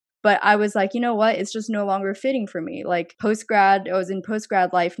But I was like, you know what? It's just no longer fitting for me. Like I was in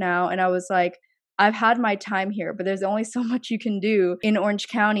post-grad life now, and I was like, I've had my time here, but there's only so much you can do in Orange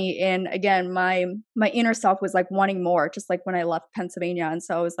County. And again, my inner self was like wanting more, just like when I left Pennsylvania. And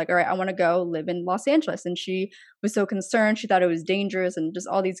so I was like, all right, I want to go live in Los Angeles. And she was so concerned. She thought it was dangerous and just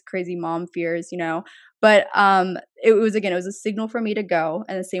all these crazy mom fears, you know. But it was a signal for me to go.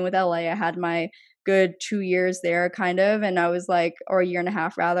 And the same with LA. I had my good 2 years there kind of, and I was like, or a year and a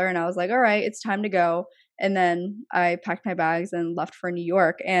half rather, and I was like, all right, it's time to go. And then I packed my bags and left for New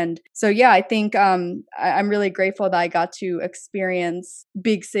York. And so, yeah, I think I'm really grateful that I got to experience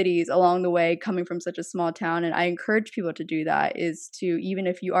big cities along the way coming from such a small town. And I encourage people to do that, is to, even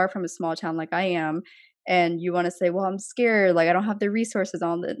if you are from a small town like I am, and you want to say, well, I'm scared, like I don't have the resources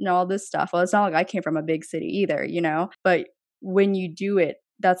and all this stuff. Well, it's not like I came from a big city either, you know, but when you do it,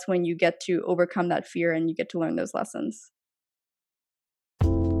 that's when you get to overcome that fear and you get to learn those lessons.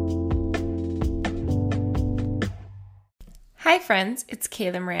 Hi friends, it's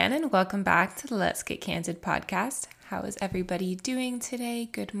Kayla Moran and welcome back to the Let's Get Candid podcast. How is everybody doing today?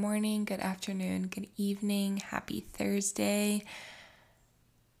 Good morning, good afternoon, good evening, happy Thursday.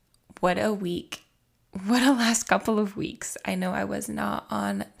 What a week. What a last couple of weeks. I know I was not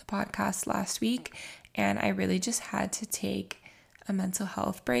on the podcast last week and I really just had to take a mental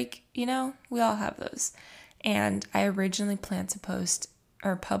health break. You know, we all have those. And I originally planned to post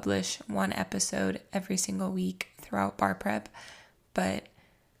or publish one episode every single week throughout bar prep, but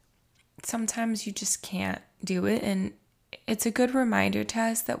sometimes you just can't do it. And it's a good reminder to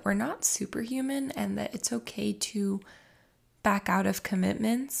us that we're not superhuman and that it's okay to back out of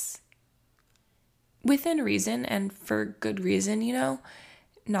commitments within reason and for good reason, you know.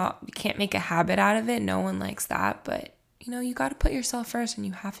 You can't make a habit out of it. No one likes that, but you know, you got to put yourself first and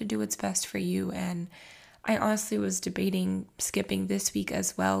you have to do what's best for you. And I honestly was debating skipping this week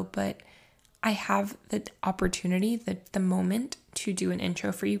as well, but I have the opportunity, the moment to do an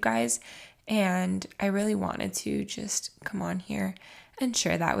intro for you guys. And I really wanted to just come on here and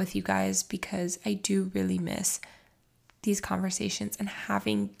share that with you guys because I do really miss these conversations and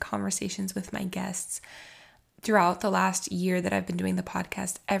having conversations with my guests. Throughout the last year that I've been doing the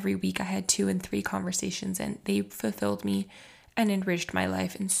podcast, every week I had 2 and 3 conversations and they fulfilled me and enriched my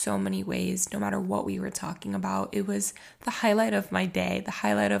life in so many ways. No matter what we were talking about, it was the highlight of my day, the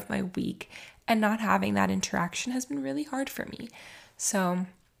highlight of my week, and not having that interaction has been really hard for me. So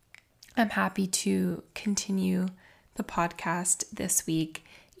I'm happy to continue the podcast this week,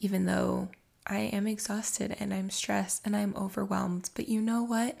 even though I am exhausted and I'm stressed and I'm overwhelmed. But you know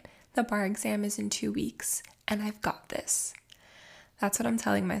what? The bar exam is in 2 weeks and I've got this. That's what I'm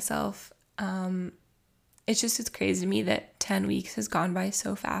telling myself. It's crazy to me that 10 weeks has gone by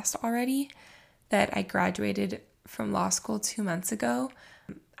so fast already, that I graduated from law school 2 months ago.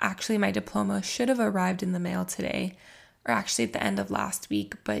 Actually, my diploma should have arrived in the mail today, or actually at the end of last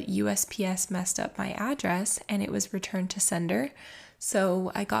week, but USPS messed up my address and it was returned to sender.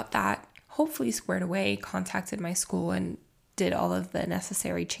 So I got that hopefully squared away, contacted my school and did all of the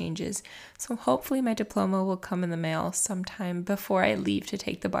necessary changes. So hopefully my diploma will come in the mail sometime before I leave to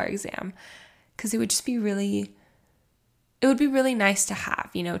take the bar exam. Because it would be really nice to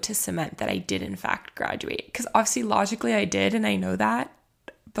have, you know, to cement that I did in fact graduate. Because obviously logically I did and I know that,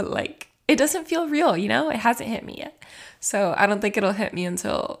 but like it doesn't feel real, you know, it hasn't hit me yet. So I don't think it'll hit me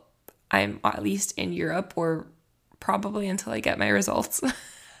until I'm at least in Europe, or probably until I get my results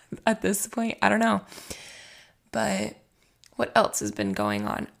at this point. I don't know. But what else has been going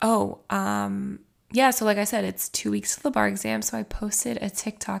on? Yeah, so like I said, it's 2 weeks to the bar exam, so I posted a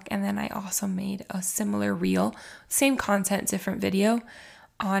TikTok and then I also made a similar reel, same content, different video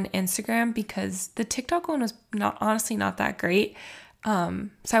on Instagram because the TikTok one was honestly not that great. So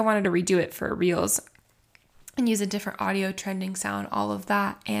I wanted to redo it for reels and use a different audio, trending sound, all of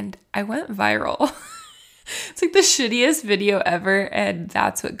that, and I went viral. It's like the shittiest video ever, and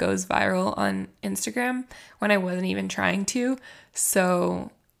that's what goes viral on Instagram when I wasn't even trying to.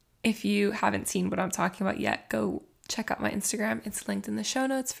 So if you haven't seen what I'm talking about yet, go check out my Instagram. It's linked in the show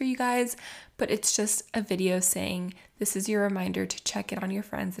notes for you guys, but it's just a video saying, this is your reminder to check in on your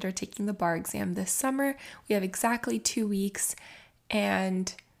friends that are taking the bar exam this summer. We have exactly 2 weeks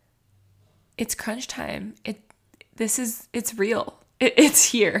and it's crunch time. It's real.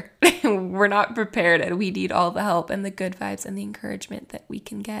 It's here. We're not prepared and we need all the help and the good vibes and the encouragement that we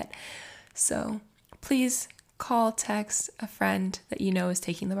can get. So please call, text a friend that you know is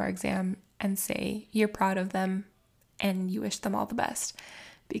taking the bar exam and say you're proud of them and you wish them all the best,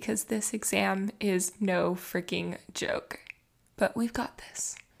 because this exam is no freaking joke. But we've got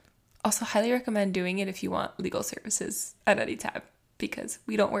this. Also, highly recommend doing it if you want legal services at any time, because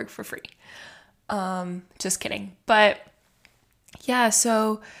we don't work for free. Just kidding. But yeah,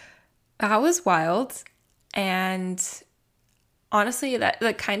 so that was wild. And honestly,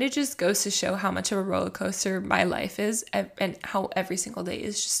 that kind of just goes to show how much of a roller coaster my life is, and how every single day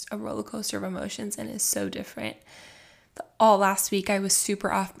is just a roller coaster of emotions and is so different. All last week, I was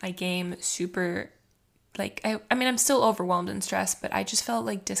super off my game, super like, I mean, I'm still overwhelmed and stressed, but I just felt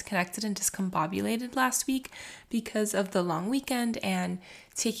like disconnected and discombobulated last week because of the long weekend and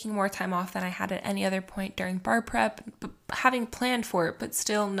taking more time off than I had at any other point during bar prep, but having planned for it, but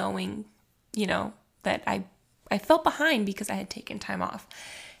still knowing, that I felt behind because I had taken time off.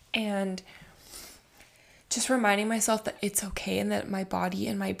 And just reminding myself that it's okay and that my body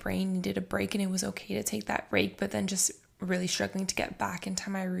and my brain needed a break and it was okay to take that break, but then just really struggling to get back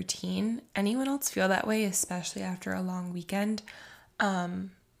into my routine. Anyone else feel that way, especially after a long weekend? But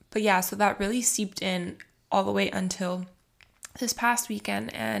yeah, so that really seeped in all the way until this past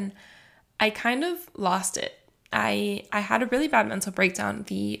weekend, and I kind of lost it. I had a really bad mental breakdown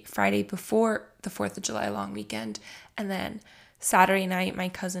the Friday before the 4th of July long weekend, and then Saturday night my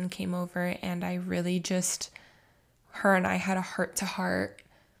cousin came over and I really just, her and I had a heart-to-heart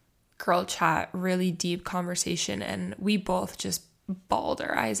girl chat, really deep conversation, and we both just bawled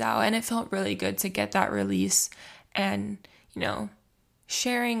our eyes out, and it felt really good to get that release and,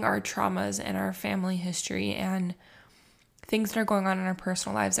 sharing our traumas and our family history and things that are going on in our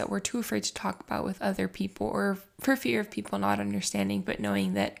personal lives that we're too afraid to talk about with other people, or for fear of people not understanding, but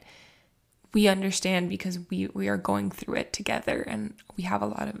knowing that we understand because we are going through it together and we have a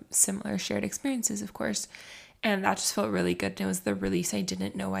lot of similar shared experiences, of course. And that just felt really good. And it was the release I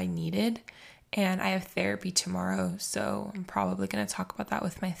didn't know I needed. And I have therapy tomorrow, so I'm probably going to talk about that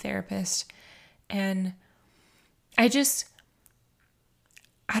with my therapist. And I don't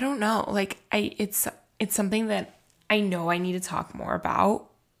know, like it's something that I know I need to talk more about,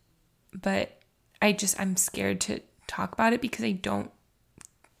 but I'm scared to talk about it because I don't,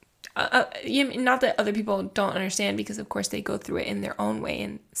 not that other people don't understand, because of course they go through it in their own way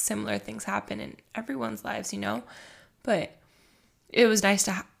and similar things happen in everyone's lives, but it was nice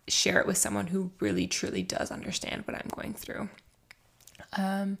to share it with someone who really truly does understand what I'm going through.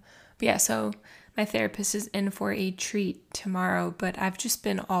 But yeah, so my therapist is in for a treat tomorrow, but I've just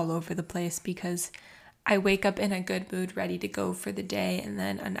been all over the place because I wake up in a good mood, ready to go for the day, and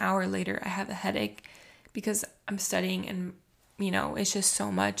then an hour later I have a headache because I'm studying and it's just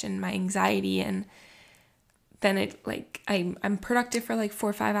so much, and my anxiety, and then I'm productive for like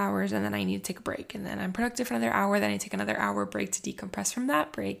 4 or 5 hours, and then I need to take a break, and then I'm productive for another hour, then I take another hour break to decompress from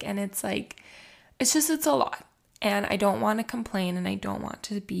that break, and it's a lot, and I don't want to complain, and I don't want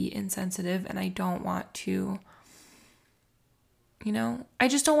to be insensitive, and I don't want to, I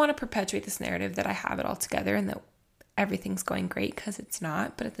just don't want to perpetuate this narrative that I have it all together and that everything's going great, because it's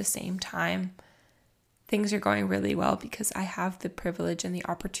not, but at the same time, things are going really well because I have the privilege and the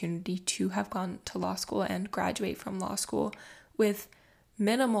opportunity to have gone to law school and graduate from law school with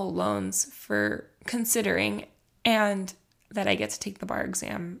minimal loans for considering, and that I get to take the bar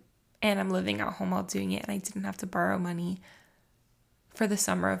exam, and I'm living at home while doing it, and I didn't have to borrow money for the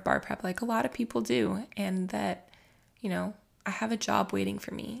summer of bar prep like a lot of people do, and that, I have a job waiting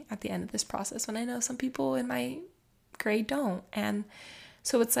for me at the end of this process when I know some people in my grade don't. And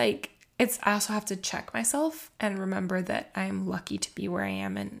so I also have to check myself and remember that I'm lucky to be where I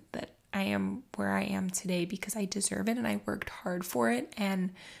am, and that I am where I am today because I deserve it and I worked hard for it, and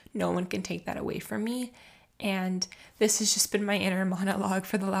no one can take that away from me. And this has just been my inner monologue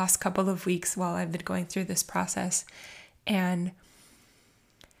for the last couple of weeks while I've been going through this process, and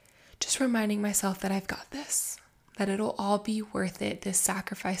just reminding myself that I've got this, that it'll all be worth it, this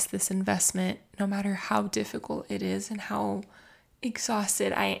sacrifice, this investment, no matter how difficult it is and how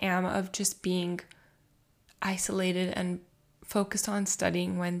exhausted I am of just being isolated and focused on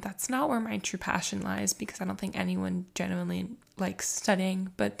studying when that's not where my true passion lies, because I don't think anyone genuinely likes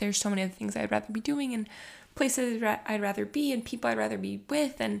studying, but there's so many other things I'd rather be doing and places I'd rather be and people I'd rather be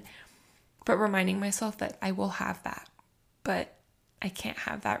with, but reminding myself that I will have that, but I can't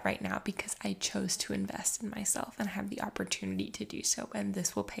have that right now because I chose to invest in myself and have the opportunity to do so, and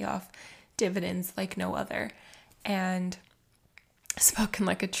this will pay off dividends like no other. And spoken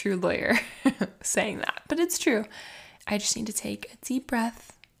like a true lawyer saying that, but it's true. I just need to take a deep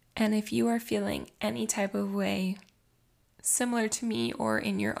breath, and if you are feeling any type of way similar to me or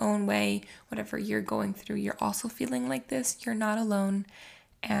in your own way, whatever you're going through, you're also feeling like this, you're not alone.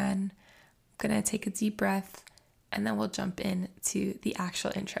 And I'm gonna take a deep breath, and then we'll jump into the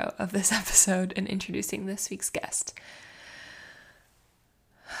actual intro of this episode and introducing this week's guest.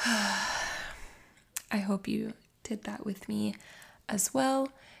 I hope you did that with me. as well.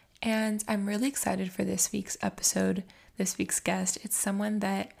 And I'm really excited for this week's episode, this week's guest. It's someone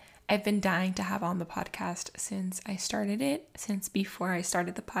that I've been dying to have on the podcast since I started it, since before I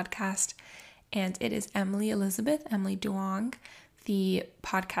started the podcast. And it is Emily Duong, the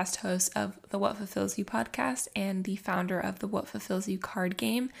podcast host of the What Fulfills You podcast and the founder of the What Fulfills You card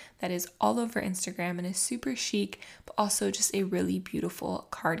game that is all over Instagram and is super chic, but also just a really beautiful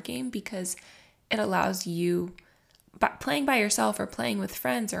card game because it allows you, playing by yourself or playing with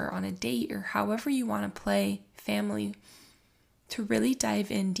friends or on a date or however you want to play, family, to really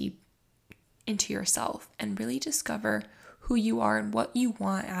dive in deep into yourself and really discover who you are and what you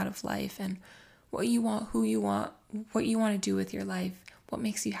want out of life and what you want, who you want, what you want to do with your life, what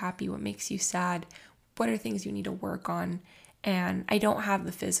makes you happy, what makes you sad, what are things you need to work on. And I don't have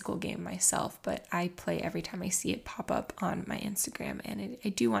the physical game myself, but I play every time I see it pop up on my Instagram, and I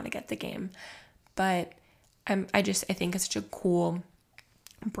do want to get the game. But I think it's such a cool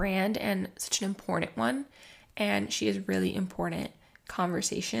brand and such an important one, and she has really important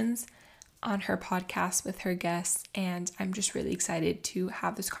conversations on her podcast with her guests, and I'm just really excited to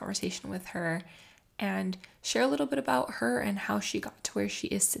have this conversation with her and share a little bit about her and how she got to where she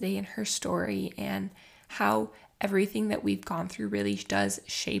is today and her story and how everything that we've gone through really does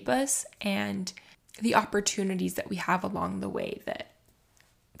shape us and the opportunities that we have along the way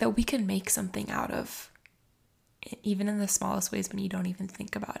that we can make something out of, even in the smallest ways when you don't even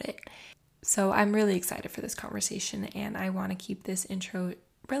think about it. So I'm really excited for this conversation, and I want to keep this intro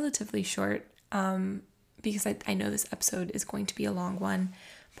relatively short because I know this episode is going to be a long one,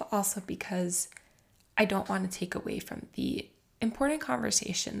 but also because I don't want to take away from the important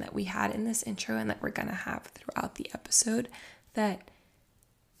conversation that we had in this intro and that we're going to have throughout the episode, that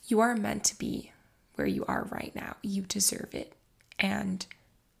you are meant to be where you are right now. You deserve it. And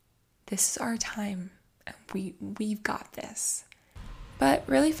this is our time. We've got this. But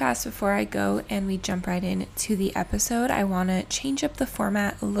really fast before I go and we jump right into the episode, I want to change up the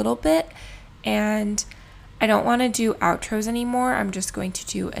format a little bit, and I don't want to do outros anymore. I'm just going to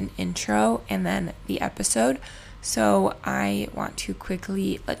do an intro and then the episode. So I want to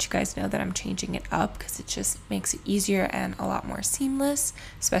quickly let you guys know that I'm changing it up because it just makes it easier and a lot more seamless,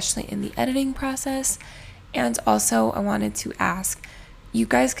 especially in the editing process. And also I wanted to ask, you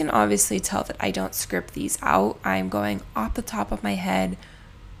guys can obviously tell that I don't script these out. I'm going off the top of my head,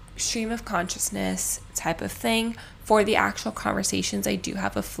 stream of consciousness type of thing. For the actual conversations, I do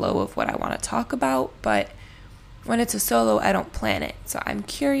have a flow of what I want to talk about, but when it's a solo, I don't plan it. So I'm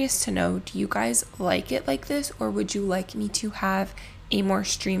curious to know, do you guys like it like this, or would you like me to have a more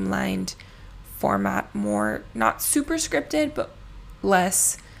streamlined format, more not super scripted, but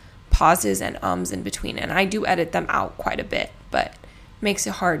less pauses and ums in between? And I do edit them out quite a bit, but makes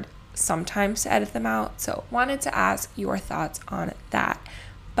it hard sometimes to edit them out. So wanted to ask your thoughts on that.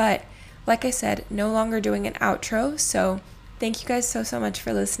 But like I said, no longer doing an outro. So thank you guys so much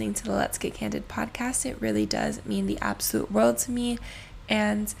for listening to the Let's Get Candid podcast. It really does mean the absolute world to me.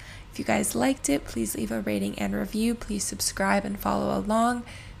 And if you guys liked it, please leave a rating and review. Please subscribe and follow along.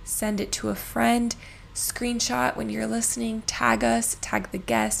 Send it to a friend. Screenshot when you're listening. Tag us, tag the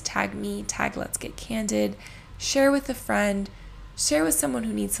guest, tag me, tag Let's Get Candid. Share with a friend. Share with someone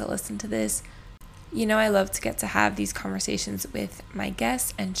who needs to listen to this. You know, I love to get to have these conversations with my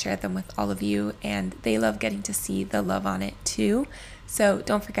guests and share them with all of you, and they love getting to see the love on it too. So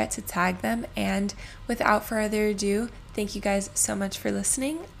don't forget to tag them. And without further ado, thank you guys so much for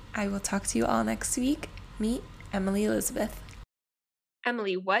listening. I will talk to you all next week. Meet Emily Elizabeth.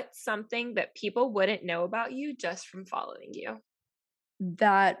 Emily, what's something that people wouldn't know about you just from following you?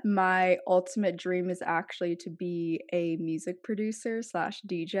 That my ultimate dream is actually to be a music producer slash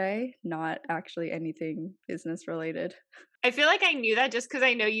DJ, not actually anything business related. I feel like I knew that just because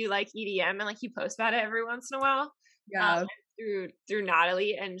I know you like EDM and like you post about it every once in a while. Yeah. Through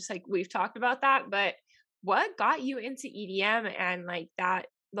Natalie, and just like we've talked about that. But what got you into EDM and like that,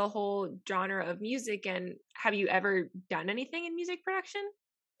 the whole genre of music? And have you ever done anything in music production?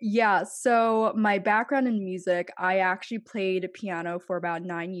 Yeah, so my background in music, I actually played piano for about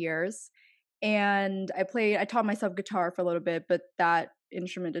 9 years, and I taught myself guitar for a little bit, but that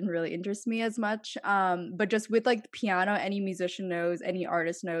instrument didn't really interest me as much. But just with like the piano, any musician knows, any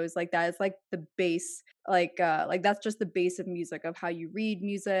artist knows, like that is like the base, like that's just the base of music, of how you read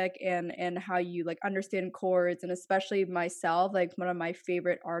music and how you like understand chords. And especially myself, like one of my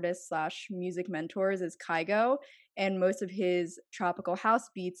favorite artists slash music mentors is Kygo, and most of his tropical house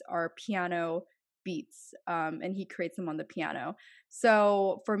beats are piano beats, and he creates them on the piano.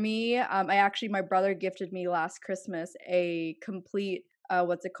 So for me, my brother gifted me last Christmas a complete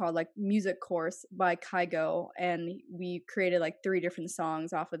what's it called, like music course by Kygo, and we created like 3 different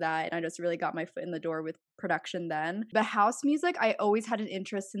songs off of that, and I just really got my foot in the door with production then. But house music, I always had an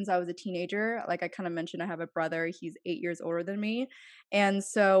interest since I was a teenager. Like I kind of mentioned, I have a brother, he's 8 years older than me. And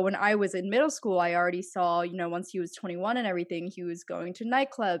so when I was in middle school, I already saw, once he was 21 and everything, he was going to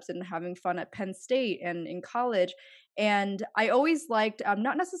nightclubs and having fun at Penn State and in college. And I always liked,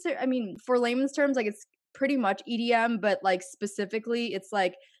 not necessarily, I mean, for layman's terms, like it's pretty much EDM, but like specifically, it's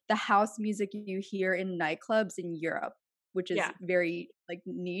like the house music you hear in nightclubs in Europe, which is Yeah. very like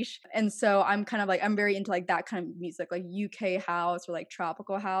niche. And so I'm kind of like, I'm very into like that kind of music, like UK house or like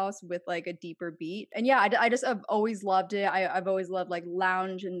tropical house with like a deeper beat. And yeah, I just have always loved it. I've always loved like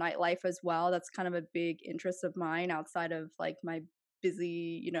lounge and nightlife as well. That's kind of a big interest of mine outside of like my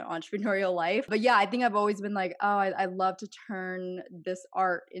busy, entrepreneurial life. But yeah, I think I've always been like, oh, I love to turn this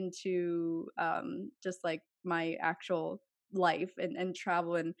art into just like my actual life and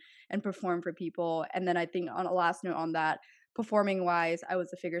travel and perform for people. And then I think on a last note on that, performing wise, I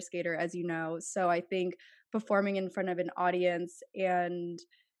was a figure skater, as you know. So I think performing in front of an audience and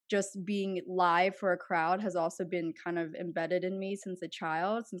just being live for a crowd has also been kind of embedded in me since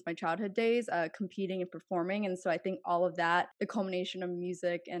since my childhood days, competing and performing. And so I think all of that, the culmination of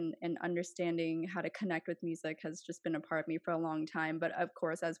music and understanding how to connect with music has just been a part of me for a long time. But of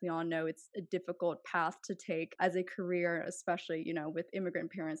course, as we all know, it's a difficult path to take as a career, especially, with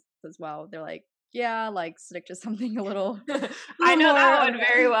immigrant parents as well. They're like, yeah, like stick to something a little, I little know more. that one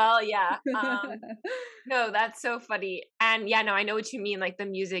very well. Yeah. No, that's so funny. And yeah, no, I know what you mean. Like the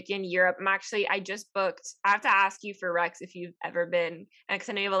music in Europe. I just booked, I have to ask you for Rex if you've ever been, and because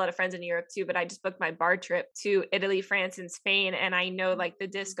I know you have a lot of friends in Europe too, but I just booked my bar trip to Italy, France, and Spain. And I know like the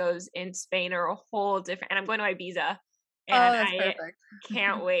discos in Spain are a whole different, and I'm going to Ibiza Oh, and that's I perfect.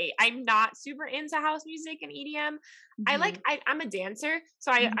 can't wait. I'm not super into house music and EDM. Mhm. I'm a dancer.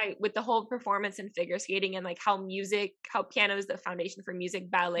 So Mhm. I with the whole performance and figure skating and like how piano is the foundation for music,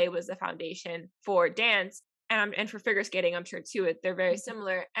 ballet was the foundation for dance. And for figure skating, I'm sure too, they're very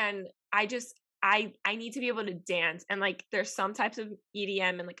similar. And I need to be able to dance. And like there's some types of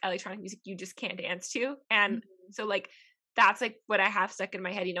EDM and like electronic music you just can't dance to. And Mhm. so like that's like what I have stuck in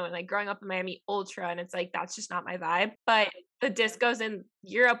my head, and like growing up in Miami ultra, and it's like that's just not my vibe. But the discos in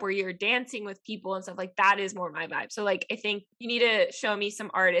Europe where you're dancing with people and stuff like that is more my vibe. So like I think you need to show me some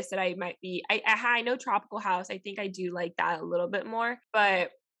artists that I might be. I know tropical house. I think I do like that a little bit more,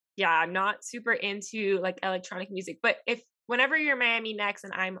 but yeah, I'm not super into like electronic music. But if whenever you're in Miami next,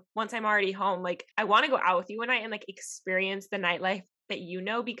 and once I'm already home, like I want to go out with you one night and like experience the nightlife that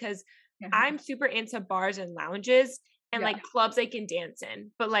because I'm super into bars and lounges and Yeah. like clubs I can dance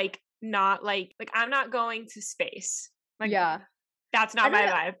in, but like not like I'm not going to space. Like Yeah. that's I not don't my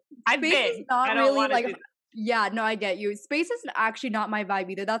know. vibe. I've Space is been. I not don't really want to like do that. yeah, no, I get you. Space is actually not my vibe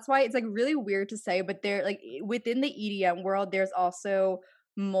either. That's why it's like really weird to say, but there like within the EDM world, there's also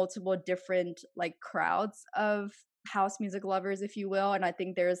multiple different like crowds of house music lovers, if you will. And I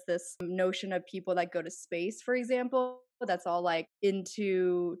think there's this notion of people that go to space, for example, that's all like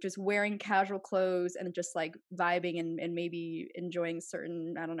into just wearing casual clothes and just like vibing and maybe enjoying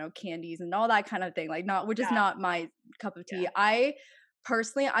certain, I don't know, candies and all that kind of thing. Like not which is Yeah. not my cup of tea. Yeah. I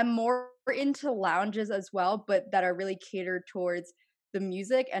personally, I'm more into lounges as well, but that are really catered towards the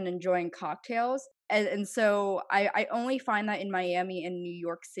music and enjoying cocktails. And so I only find that in Miami and New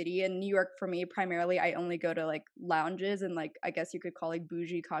York City. And New York for me, primarily, I only go to like lounges and like I guess you could call like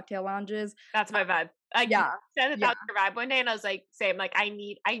bougie cocktail lounges. That's my vibe. Like you Yeah. said that Yeah. that was your vibe one day, and I was like, same. Like I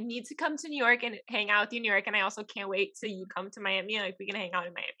need to come to New York and hang out with you in New York, and I also can't wait till you come to Miami. Like we can hang out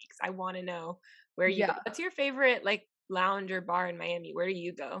in Miami because I want to know where you go. Yeah. What's your favorite like lounge or bar in Miami? Where do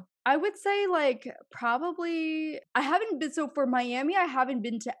you go? I would say like probably I haven't been so for Miami I haven't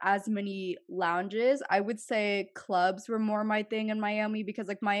been to as many lounges. I would say clubs were more my thing in Miami because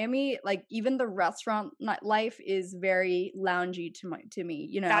like Miami like even the restaurant life is very loungy to me,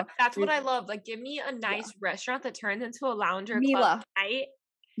 you know. That's what There's I love. Like give me a yeah. nice restaurant that turns into a lounge or a club Mila. night.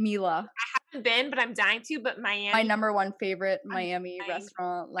 Mila. Haven't been, but I'm dying to. But My Miami, number one favorite I'm Miami dying,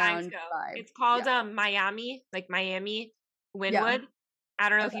 restaurant dying to lounge go. vibe. It's called Yeah. Miami, like Miami Yeah. Wynwood. I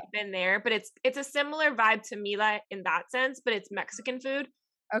don't know if Okay. you've been there, but it's a similar vibe to Mila in that sense, but it's Mexican food.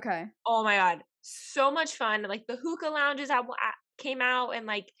 Okay. Oh my god, so much fun! Like the hookah lounges came out, and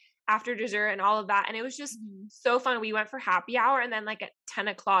like after dessert and all of that, and it was just Mhm. so fun. We went for happy hour, and then like at 10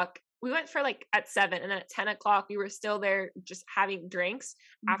 o'clock, we went for like at 7, and then at 10 o'clock, we were still there just having drinks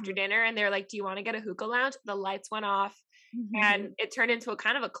after Mhm. dinner. And they're like, "Do you want to get a hookah lounge?" The lights went off, and Mhm. it turned into a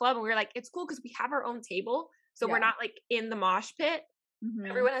kind of a club. And we were like, "It's cool because we have our own table, so we're Yeah. not like in the mosh pit." Mhm.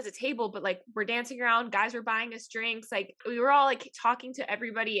 everyone has a table, but like we're dancing around, guys were buying us drinks, like we were all like talking to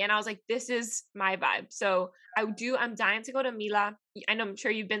everybody, and I was like, this is my vibe. So I'm dying to go to Mila. I know, I'm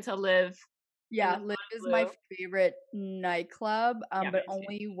sure you've been to Live in the Yeah, Live is my Blue. favorite nightclub, Yeah, but mine too.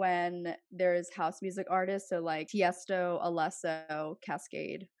 only when there's house music artists, so like Tiesto, Alesso,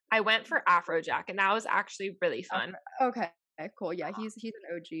 Cascade. I went for Afrojack, and that was actually really fun. Okay, cool. Yeah, he's an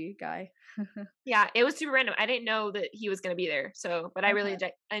OG guy. Yeah, it was super random. I didn't know that he was going to be there. So, but I really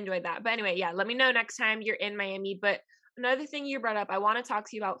Okay. enjoyed that. But anyway, yeah, let me know next time you're in Miami. But another thing you brought up, I want to talk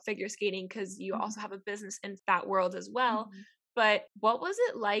to you about figure skating because you Mhm, also have a business in that world as well. mhm. But what was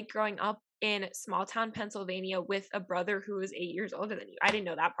it like growing up in small town Pennsylvania with a brother who was 8 years older than you? I didn't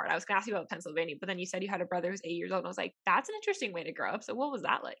know that part. I was going to ask you about Pennsylvania, but then you said you had a brother who's 8 years old. And I was like, that's an interesting way to grow up. So, what was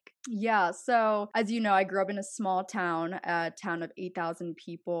that like? Yeah, so as you know, I grew up in a small town, a town of 8,000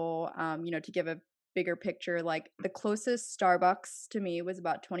 people. To give a bigger picture, like the closest Starbucks to me was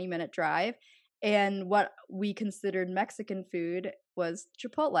about 20-minute drive, and what we considered Mexican food was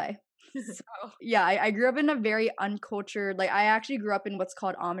Chipotle. So Oh, yeah, I grew up in a very uncultured, like I actually grew up in what's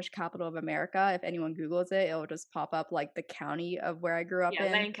called Amish capital of America. If anyone Googles it, it'll just pop up like the county of where I grew up yeah,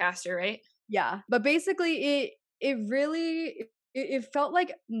 in. Lancaster, right? Yeah, but basically it really it felt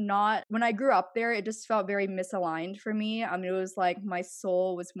like not when I grew up there, it just felt very misaligned for me. I mean, it was like my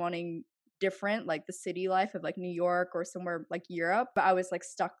soul was wanting different, like the city life of like New York or somewhere like Europe, but I was like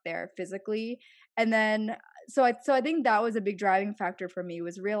stuck there physically. And then so I think that was a big driving factor for me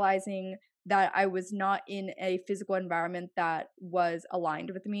was realizing that I was not in a physical environment that was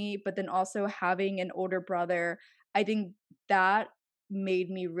aligned with me, but then also having an older brother, I think that made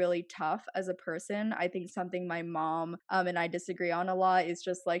me really tough as a person. I think something my mom and I disagree on a lot is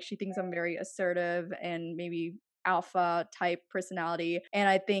just like she thinks I'm very assertive and maybe alpha type personality. And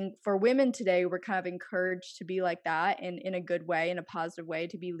I think for women today, we're kind of encouraged to be like that in a good way, in a positive way,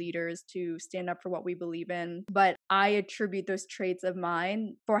 to be leaders, to stand up for what we believe in. But I attribute those traits of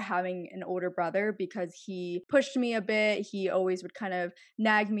mine for having an older brother because he pushed me a bit. He always would kind of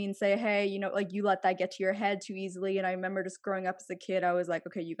nag me and say, hey, like you let that get to your head too easily. And I remember just growing up as a kid, I was like,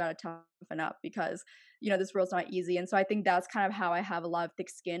 okay, you got to toughen up because, this world's not easy. And so I think that's kind of how I have a lot of thick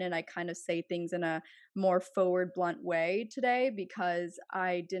skin and I kind of say things in a more forward, blunt way today because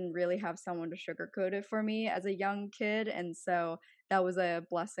I didn't really have someone to sugarcoat it for me as a young kid. And so that was a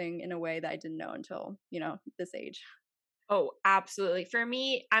blessing in a way that I didn't know until, this age. Oh, absolutely. For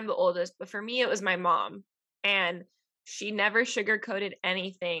me, I'm the oldest, but for me, it was my mom. And she never sugarcoated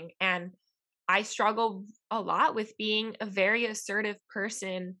anything. And I struggle a lot with being a very assertive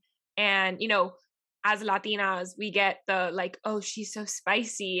person. And, as Latinas, we get the like, oh, she's so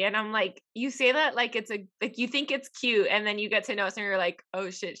spicy. And I'm like, you say that like like you think it's cute. And then you get to know us and you're like, oh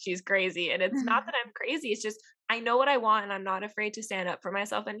shit, she's crazy. And it's not that I'm crazy. It's just, I know what I want and I'm not afraid to stand up for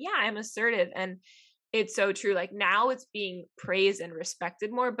myself. And yeah, I'm assertive. And it's so true. Like now it's being praised and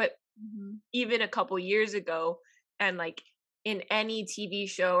respected more, but Mhm. even a couple years ago and like in any TV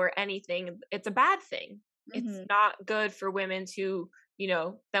show or anything, it's a bad thing. It's Mhm. not good for women to,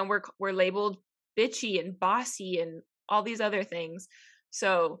 then we're labeled bitchy and bossy and all these other things.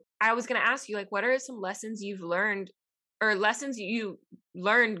 So I was going to ask you, like, what are some lessons you've learned or lessons you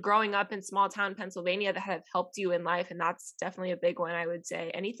learned growing up in small town Pennsylvania that have helped you in life? And that's definitely a big one, I would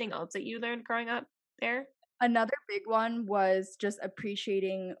say. Anything else that you learned growing up there? Another big one was just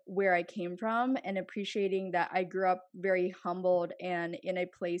appreciating where I came from and appreciating that I grew up very humbled and in a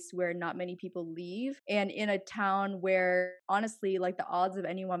place where not many people leave and in a town where honestly like the odds of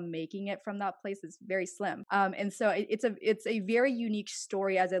anyone making it from that place is very slim. And so it's a very unique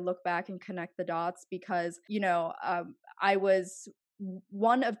story as I look back and connect the dots because I was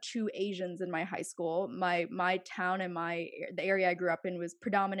one of two Asians in my high school. My town and the area I grew up in was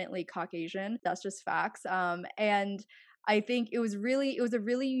predominantly Caucasian. That's just facts. And I think it was a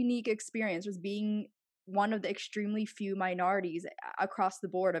really unique experience, just being one of the extremely few minorities across the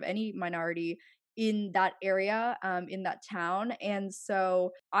board of any minority in that area, in that town. And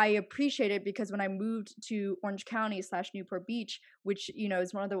so I appreciate it because when I moved to Orange County / Newport Beach, which,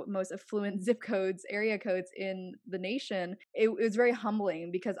 is one of the most affluent zip codes, area codes in the nation, it was very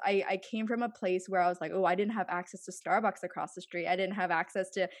humbling because I came from a place where I was like, oh, I didn't have access to Starbucks across the street. I didn't have access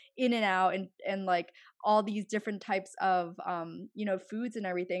to In and Out and like all these different types of, foods and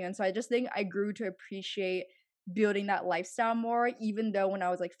everything. And so I just think I grew to appreciate building that lifestyle more, even though when I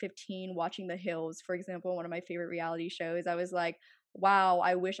was like 15 watching The Hills, for example, one of my favorite reality shows, I was like, wow,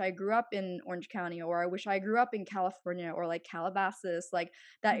 I wish I grew up in Orange County or I wish I grew up in California or like Calabasas, like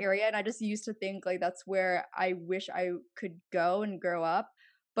that area. And I just used to think like that's where I wish I could go and grow up.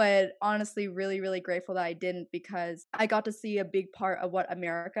 But honestly, really, really grateful that I didn't because I got to see a big part of what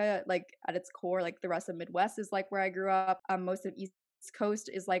America, like at its core, like the rest of Midwest is like where I grew up. Most of East Coast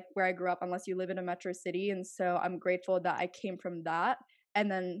is like where I grew up, unless you live in a metro city. And so I'm grateful that I came from that.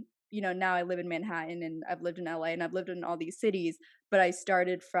 And then, now I live in Manhattan and I've lived in LA and I've lived in all these cities, but I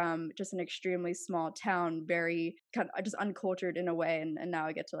started from just an extremely small town, very kind of just uncultured in a way. And now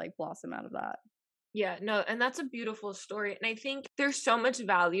I get to like blossom out of that. Yeah, no, and that's a beautiful story. And I think there's so much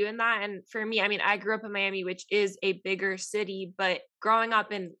value in that. And for me, I mean, I grew up in Miami, which is a bigger city, but growing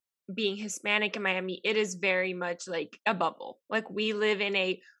up and being Hispanic in Miami, it is very much like a bubble. Like we're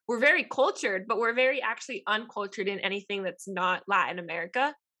very cultured, but we're very actually uncultured in anything that's not Latin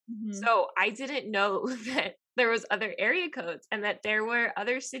America. Hmm. So I didn't know that there was other area codes and that there were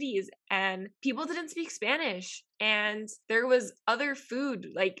other cities and people didn't speak Spanish and there was other food.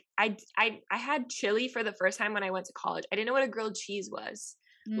 Like I had chili for the first time when I went to college. I didn't know what a grilled cheese was.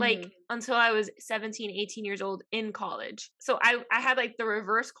 Like Mm, until I was 17, 18 years old in college. So I had like the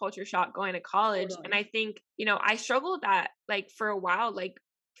reverse culture shock going to college. And totally. I think, I struggled that like for a while, like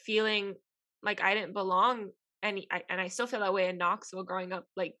feeling like I didn't belong. And I still feel that way in Knoxville growing up,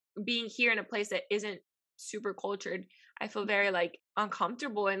 like being here in a place that isn't super cultured. I feel very like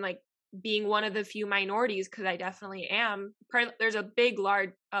uncomfortable and like being one of the few minorities because I definitely am. There's a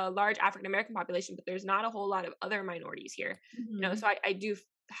large African American population, but there's not a whole lot of other minorities here. Hmm. So I do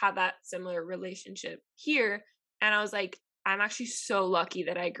have that similar relationship here. And I was like, I'm actually so lucky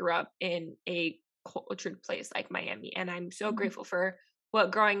that I grew up in a cultured place like Miami, and I'm so Hmm. grateful for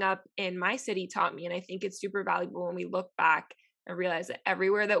what growing up in my city taught me. And I think it's super valuable when we look back and realize that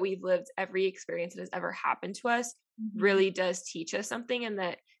everywhere that we've lived, every experience that has ever happened to us Hmm. really does teach us something. And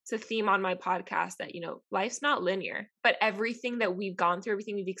that it's a theme on my podcast that, life's not linear, but everything that we've gone through,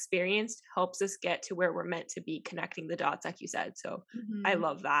 everything we've experienced helps us get to where we're meant to be, connecting the dots, like you said. So I Hmm.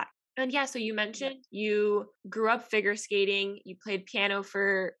 love that. And yeah, so you mentioned you grew up figure skating, you played piano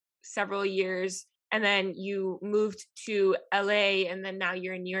for several years, and then you moved to LA, and then now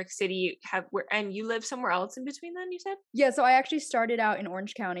you're in New York City. And you live somewhere else in between then, you said? Yeah, so I actually started out in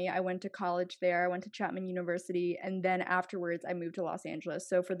Orange County. I went to college there. I went to Chapman University, and then afterwards I moved to Los Angeles.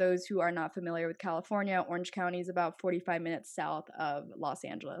 So for those who are not familiar with California, Orange County is about 45 minutes south of Los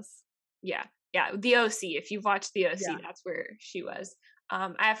Angeles. Yeah. Yeah. The OC. If you've watched the OC, Yeah. that's where she was.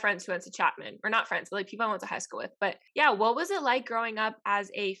 I have friends who went to Chapman, or not friends, but like people I went to high school with. But yeah, what was it like growing up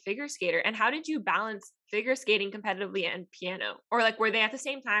as a figure skater? And how did you balance figure skating competitively and piano? Or like, were they at the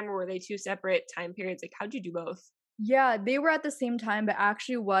same time or were they two separate time periods? Like, how'd you do both? Yeah, they were at the same time, but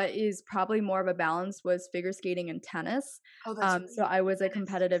actually what is probably more of a balance was figure skating and tennis. Oh, that's So right. I was a Yes.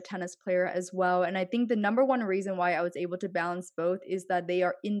 competitive tennis player as well, and I think the number one reason why I was able to balance both is that they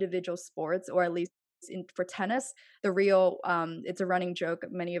are individual sports, or at least for tennis, it's a running joke.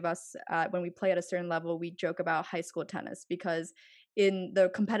 Many of us, when we play at a certain level, we joke about high school tennis because in the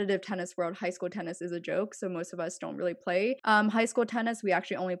competitive tennis world, high school tennis is a joke. So most of us don't really play high school tennis. We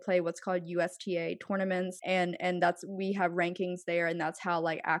actually only play what's called USTA tournaments, and that's we have rankings there, and that's how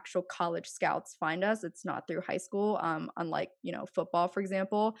like actual college scouts find us. It's not through high school, unlike football, for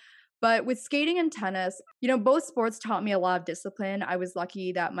example. But with skating and tennis, both sports taught me a lot of discipline. I was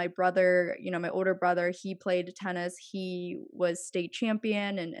lucky that my brother, my older brother, he played tennis. He was state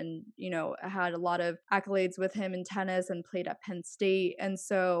champion and had a lot of accolades with him in tennis and played at Penn State. And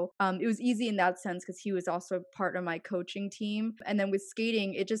so it was easy in that sense because he was also part of my coaching team. And then with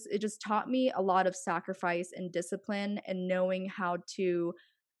skating, it just taught me a lot of sacrifice and discipline and knowing how to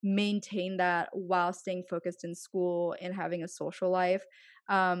maintain that while staying focused in school and having a social life.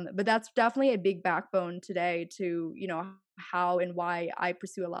 But that's definitely a big backbone today to, how and why I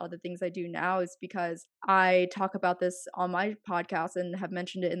pursue a lot of the things I do now is because I talk about this on my podcast and have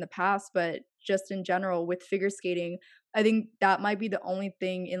mentioned it in the past, but just in general with figure skating, I think that might be the only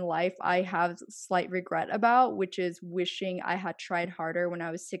thing in life I have slight regret about, which is wishing I had tried harder when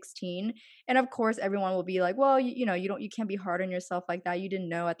I was 16. And of course, everyone will be like, "Well, you can't be hard on yourself like that. You didn't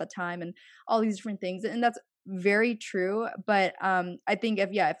know at the time," and all these different things. And that's very true, but, I think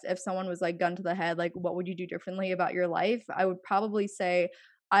if someone was, like, gun to the head, like, "What would you do differently about your life?" I would probably say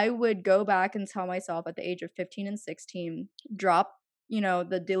I would go back and tell myself at the age of 15 and 16, drop,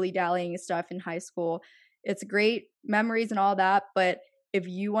 the dilly-dallying stuff in high school. It's great memories and all that, but if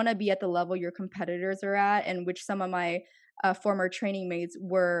you wanna be at the level your competitors are at, and which some of my, former training mates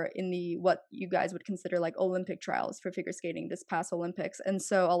were in the what you guys would consider, like, Olympic trials for figure skating this past Olympics, and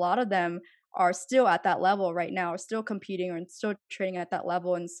so a lot of them are still at that level right now, are still competing or still training at that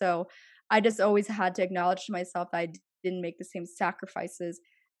level. And so I just always had to acknowledge to myself that I didn't make the same sacrifices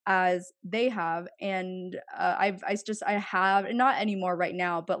as they have. And I have, not anymore right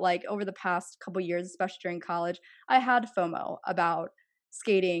now, but like over the past couple years, especially during college, I had FOMO about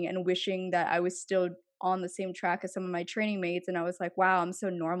skating and wishing that I was still on the same track as some of my training mates. And I was like, wow, I'm so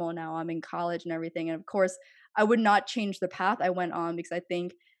normal now. I'm in college and everything. And of course, I would not change the path I went on, because I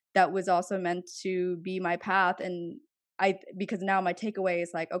think that was also meant to be my path. And because now my takeaway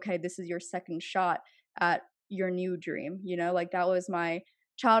is like, okay, this is your second shot at your new dream, like that was my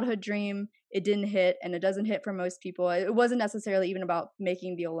childhood dream. It didn't hit, and it doesn't hit for most people. It wasn't necessarily even about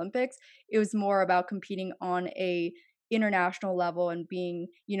making the Olympics. It was more about competing on a international level and being,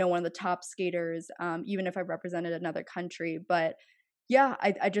 one of the top skaters, even if I represented another country. But yeah,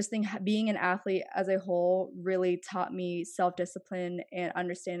 I just think being an athlete as a whole really taught me self-discipline and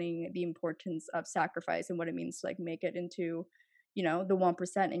understanding the importance of sacrifice and what it means to like make it into, the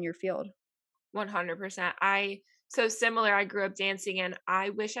 1% in your field. 100%. So similar. I grew up dancing and I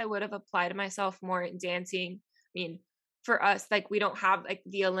wish I would have applied myself more in dancing. I mean, for us, like we don't have like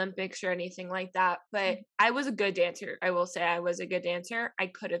the Olympics or anything like that, but I was a good dancer. I will say I was a good dancer. I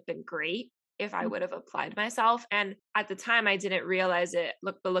could have been great if I would have applied myself. And at the time I didn't realize it.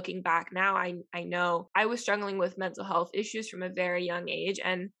 But looking back now, I know I was struggling with mental health issues from a very young age,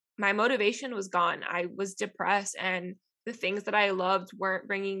 and my motivation was gone. I was depressed, and the things that I loved weren't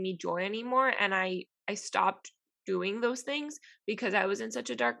bringing me joy anymore. And I stopped doing those things because I was in such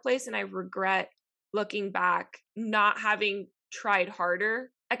a dark place. And I regret looking back, not having tried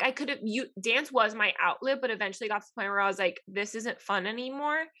harder. Like I could have, dance was my outlet, but eventually got to the point where I was like, this isn't fun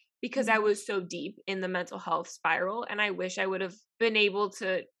anymore because I was so deep in the mental health spiral. And I wish I would have been able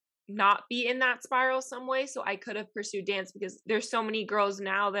to not be in that spiral some way, so I could have pursued dance, because there's so many girls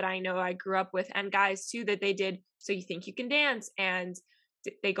now that I know I grew up with, and guys too, that they did So You Think You Can Dance, and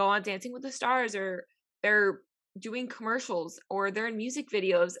they go on Dancing with the Stars, or they're doing commercials, or they're in music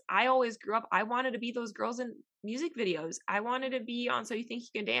videos. I always grew up, I wanted to be those girls in music videos. I wanted to be on So You Think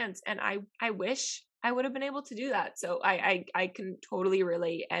You Can Dance, and I wish I would have been able to do that. So I can totally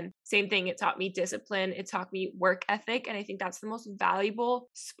relate. And same thing, it taught me discipline, it taught me work ethic. And I think that's the most valuable.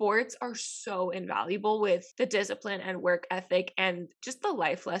 Sports are so invaluable with the discipline and work ethic and just the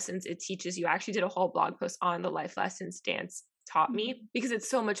life lessons it teaches you. I actually did a whole blog post on the life lessons dance taught me, because it's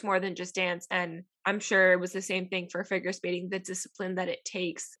so much more than just dance. And I'm sure it was the same thing for figure skating, the discipline that it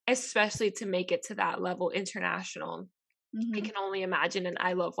takes, especially to make it to that level international. I can only imagine. And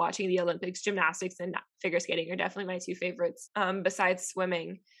I love watching the Olympics. Gymnastics and figure skating are definitely my two favorites, besides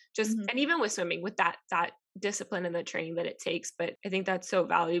swimming. And even with swimming, with that discipline and the training that it takes. But I think that's so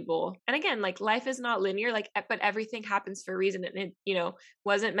valuable. And again, like life is not linear, but everything happens for a reason. And it,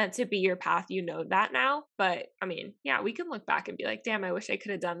 wasn't meant to be your path. You know that now. But I mean, yeah, we can look back and be like, damn, I wish I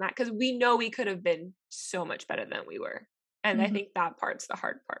could have done that. Because we know we could have been so much better than we were. And I think that part's the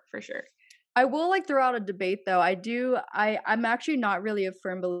hard part for sure. I will like throw out a debate though. I'm actually not really a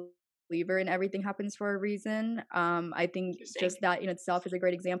firm believer in everything happens for a reason. I think just that in itself is a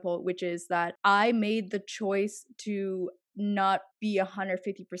great example, which is that I made the choice to not be 150%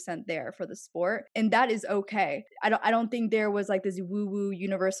 there for the sport, and that is okay. I don't think there was like this woo-woo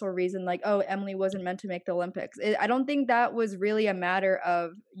universal reason like, oh, Emily wasn't meant to make the Olympics. I don't think that was really a matter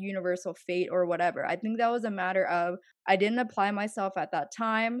of universal fate or whatever. I think that was a matter of I didn't apply myself at that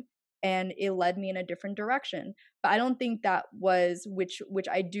time, and it led me in a different direction. But I don't think that was, which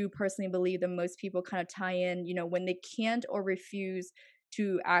I do personally believe that most people kind of tie in, when they can't or refuse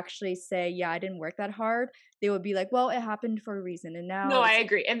to actually say, yeah, I didn't work that hard, they would be like, well, it happened for a reason. And now No, I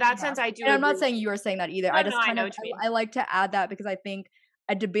agree. In that sense, I do. And I'm not saying you are saying that either. No, I just I like to add that because I think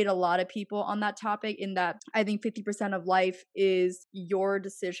I debate a lot of people on that topic, in that I think 50% of life is your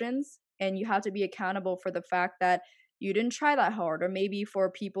decisions, and you have to be accountable for the fact that you didn't try that hard. Or maybe for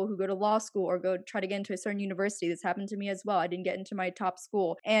people who go to law school or go try to get into a certain university, this happened to me as well. I didn't get into my top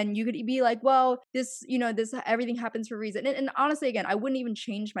school. And you could be like, well, this everything happens for a reason. And honestly, again, I wouldn't even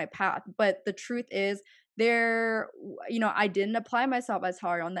change my path. But the truth is, I didn't apply myself as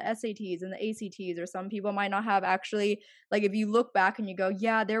hard on the SATs and the ACTs, or some people might not have actually, like, if you look back and you go,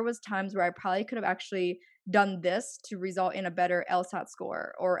 yeah, there was times where I probably could have actually done this to result in a better LSAT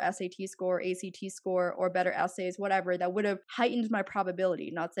score or SAT score, ACT score, or better essays, whatever, that would have heightened my probability.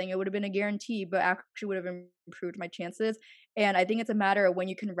 Not saying it would have been a guarantee, but actually would have improved my chances. And I think it's a matter of when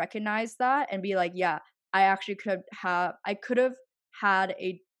you can recognize that and be like, yeah, I actually could have had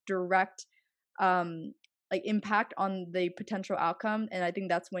a direct impact on the potential outcome. And I think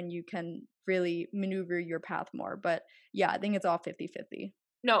that's when you can really maneuver your path more. But yeah, I think it's all 50-50.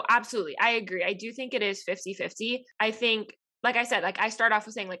 No, absolutely. I agree. I do think it is 50-50. I think, like I said, like I start off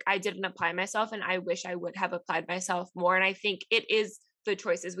with saying like I didn't apply myself, and I wish I would have applied myself more. And I think it is the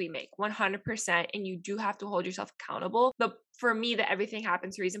choices we make 100%. And you do have to hold yourself accountable. But for me, the everything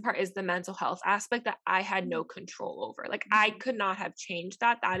happens for a reason part is the mental health aspect that I had no control over. Like I could not have changed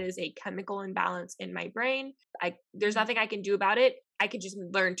that. That is a chemical imbalance in my brain. There's nothing I can do about it. I can just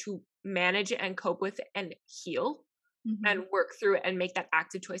learn to manage it and cope with it and heal and work through it and make that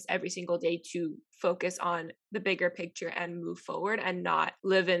active choice every single day to focus on the bigger picture and move forward and not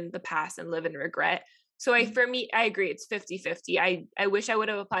live in the past and live in regret. So for me, I agree. It's 50-50. I wish I would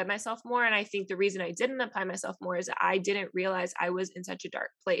have applied myself more. And I think the reason I didn't apply myself more is I didn't realize I was in such a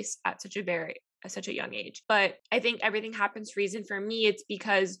dark place at such a young age. But I think everything happens for a reason. For me, it's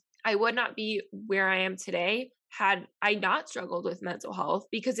because I would not be where I am today had I not struggled with mental health,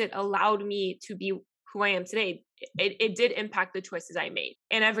 because it allowed me to be who I am today. It did impact the choices I made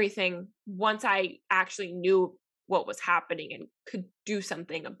and everything once I actually knew what was happening and could do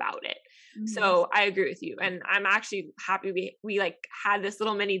something about it. So I agree with you. And I'm actually happy we like had this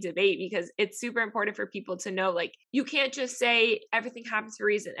little mini debate, because it's super important for people to know, like, you can't just say everything happens for a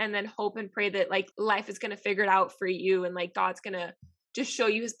reason and then hope and pray that like life is going to figure it out for you and like God's going to just show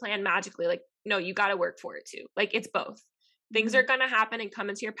you his plan magically. Like, no, you got to work for it too. Like it's both. Things are going to happen and come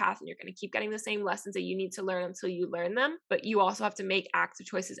into your path, and you're going to keep getting the same lessons that you need to learn until you learn them. But you also have to make active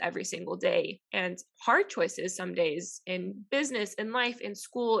choices every single day, and hard choices some days in business, in life, in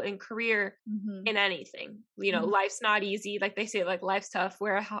school, in career, in anything. You know, life's not easy. Like they say, like life's tough,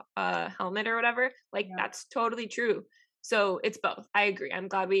 wear a helmet or whatever. Like that's totally true. So it's both. I agree. I'm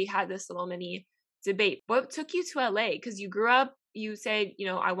glad we had this little mini debate. What took you to LA? Because you grew up, you said, you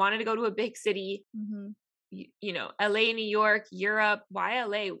know, I wanted to go to a big city. You know, LA, New York, Europe. Why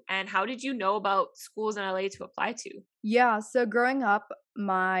LA? And how did you know about schools in LA to apply to? Yeah, so growing up,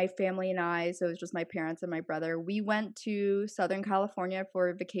 my family and I, so it was just my parents and my brother, we went to Southern California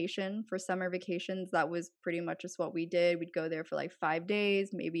for vacation, for summer vacations. That was pretty much just what we did. We'd go there for like 5 days,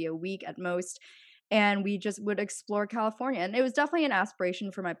 maybe a week at most. And we just would explore California. And it was definitely an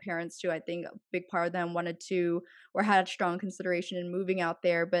aspiration for my parents too. I think a big part of them wanted to, or had strong consideration in moving out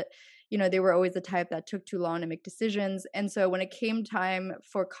there. But, you know, they were always the type that took too long to make decisions. And so when it came time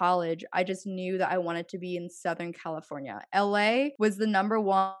for college, I just knew that I wanted to be in Southern California. LA was the number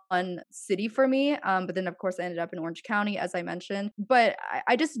one city for me. But then, of course, I ended up in Orange County, as I mentioned. But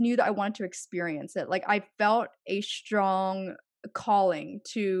I just knew that I wanted to experience it. Like I felt a strong calling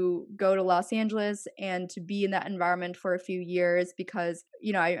to go to Los Angeles and to be in that environment for a few years, because,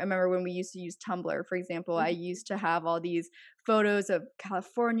 you know, I remember when we used to use Tumblr, for example, I used to have all these photos of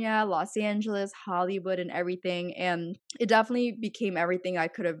California, Los Angeles, Hollywood, and everything. And it definitely became everything I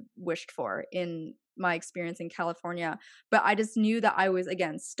could have wished for in my experience in California. But I just knew that I was,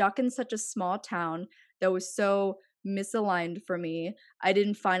 again, stuck in such a small town that was so misaligned for me. I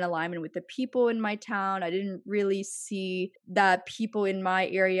didn't find alignment with the people in my town. I didn't really see that people in my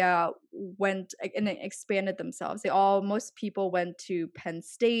area went and expanded themselves. Most people went to Penn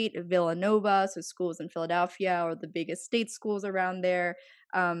State, Villanova, so schools in Philadelphia or the biggest state schools around there.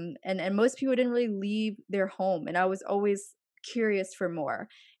 And most people didn't really leave their home. And I was always curious for more.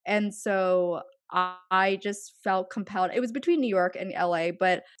 And so I just felt compelled. It was between New York and LA,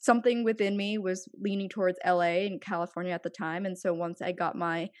 but something within me was leaning towards LA and California at the time. And so once I got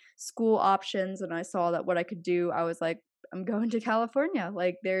my school options and I saw that what I could do, I was like, I'm going to California.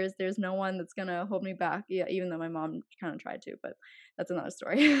 Like there's no one that's gonna hold me back. Yeah, even though my mom kind of tried to, but that's another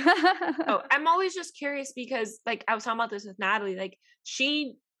story. Oh, I'm always just curious because like I was talking about this with Natalie, like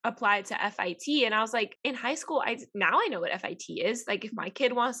she applied to FIT and I was like, in high school, now I know what FIT is. Like if my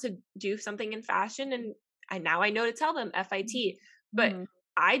kid wants to do something in fashion and now I know to tell them FIT, but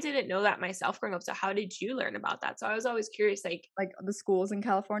I didn't know that myself growing up. So how did you learn about that? So I was always curious, like the schools in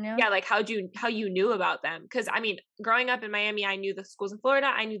California. Yeah, like how you knew about them? Because I mean, growing up in Miami, I knew the schools in Florida,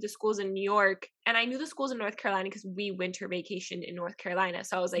 I knew the schools in New York, and I knew the schools in North Carolina because we winter vacationed in North Carolina.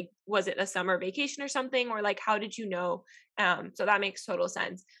 So I was like, was it a summer vacation or something, or like how did you know? So that makes total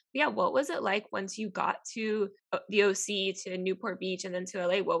sense. But yeah, what was it like once you got to the OC, to Newport Beach, and then to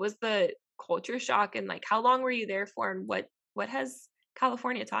LA? What was the culture shock, and like how long were you there for, and what has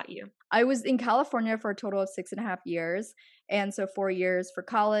California taught you? I was in California for a total of 6.5 years. And so 4 years for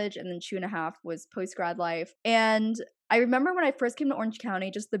college, and then 2.5 was post-grad life. And I remember when I first came to Orange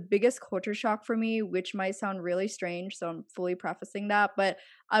County, just the biggest culture shock for me, which might sound really strange, so I'm fully prefacing that, but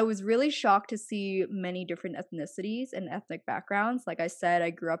I was really shocked to see many different ethnicities and ethnic backgrounds. Like I said, I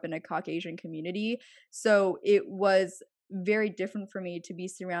grew up in a Caucasian community, so it was very different for me to be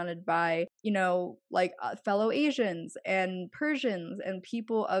surrounded by, you know, like fellow Asians and Persians and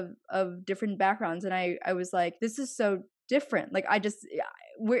people of different backgrounds. And I was like, this is so different. Like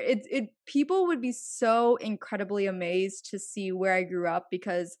people would be so incredibly amazed to see where I grew up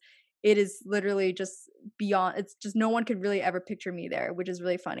because it is literally just beyond, it's just no one could really ever picture me there, which is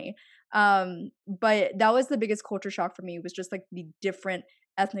really funny. But that was the biggest culture shock for me, was just like the different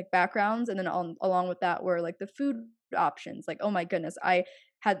ethnic backgrounds, and then along with that were like the food options. Like, oh my goodness, I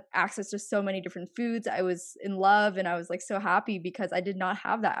had access to so many different foods. I was in love and I was like so happy because I did not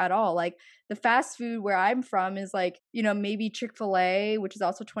have that at all. Like the fast food where I'm from is like, maybe Chick-fil-A, which is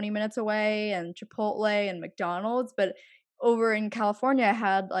also 20 minutes away, and Chipotle and McDonald's. But over in California, I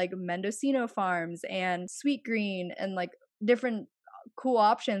had like Mendocino Farms and Sweet Green and like different cool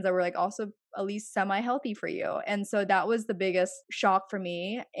options that were like also at least semi-healthy for you. And so that was the biggest shock for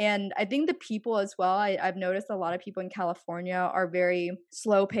me. And I think the people as well, I've noticed a lot of people in California are very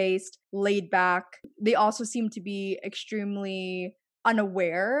slow paced, laid back. They also seem to be extremely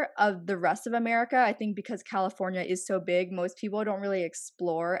unaware of the rest of America. I think because California is so big, most people don't really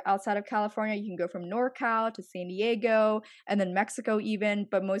explore outside of California. You can go from NorCal to San Diego and then Mexico even,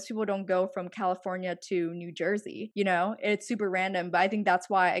 but most people don't go from California to New Jersey. It's super random. But I think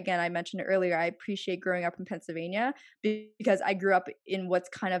that's why, again, I mentioned earlier, I appreciate growing up in Pennsylvania because I grew up in what's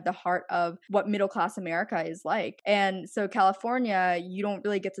kind of the heart of what middle class America is like. And so California, you don't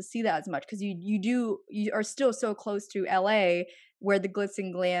really get to see that as much because you are still so close to LA where the glitz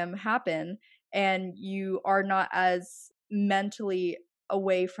and glam happen, and you are not as mentally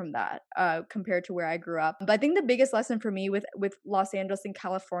away from that compared to where I grew up. But I think the biggest lesson for me with Los Angeles and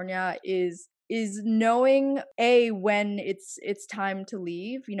California is knowing when it's time to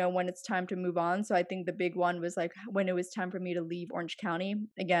leave, when it's time to move on. So I think the big one was like when it was time for me to leave Orange County.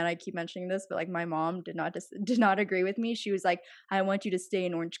 Again, I keep mentioning this, but like my mom did not agree with me. She was like, I want you to stay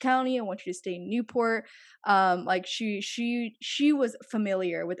in Orange County, I want you to stay in Newport. Like she was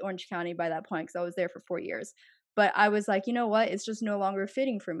familiar with Orange County by that point because I was there for 4 years. But I was like, you know what? It's just no longer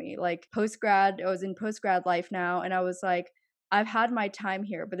fitting for me. Like I was in post grad life now, and I was like, I've had my time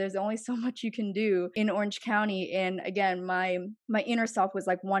here, but there's only so much you can do in Orange County. And again, my inner self was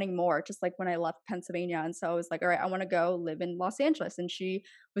like wanting more, just like when I left Pennsylvania. And so I was like, all right, I want to go live in Los Angeles. And she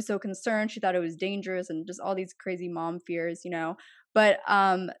was so concerned. She thought it was dangerous and just all these crazy mom fears, But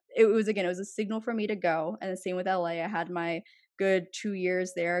it was a signal for me to go. And the same with LA. I had my good 2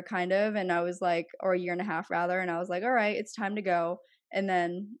 years there kind of, and I was like, or a year and a half rather, and I was like, all right, it's time to go. And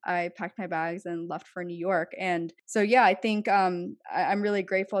then I packed my bags and left for New York. And so, yeah, I think I'm really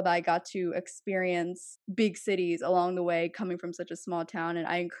grateful that I got to experience big cities along the way coming from such a small town. And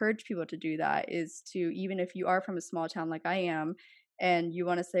I encourage people to do that, is to, even if you are from a small town like I am, and you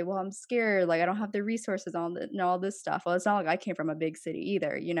want to say, well, I'm scared, like I don't have the resources on and all this stuff. Well, it's not like I came from a big city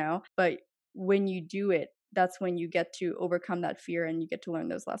either, but when you do it, that's when you get to overcome that fear and you get to learn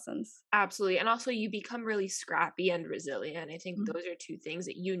those lessons. Absolutely. And also you become really scrappy and resilient. I think Mhm. those are two things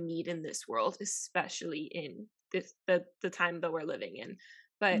that you need in this world, especially in the time that we're living in.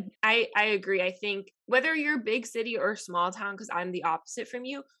 But Mhm. I agree. I think whether you're big city or small town, because I'm the opposite from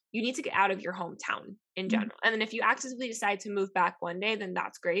you, you need to get out of your hometown in Mhm. general. And then if you actively decide to move back one day, then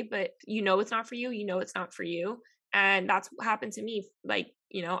that's great. But it's not for you, it's not for you. And that's what happened to me. Like,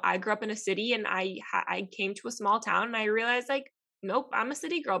 I grew up in a city, and I came to a small town, and I realized, like, nope, I'm a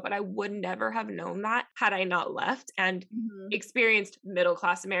city girl, but I would never have known that had I not left and Mhm. experienced middle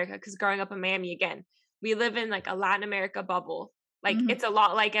class America. Because growing up in Miami, again, we live in like a Latin America bubble. Like Mhm. it's a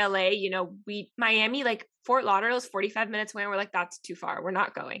lot like LA, Miami, like Fort Lauderdale is 45 minutes away, and we're like, that's too far. We're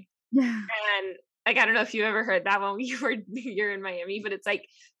not going. And like, I don't know if you ever heard that when you're in Miami, but it's like,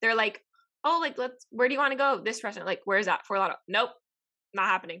 they're like, oh, like, where do you want to go? This restaurant, like, where's that? Fort Lauderdale. Nope, not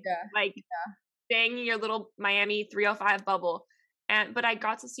happening. Yeah. Like, staying in your little Miami 305 bubble. But I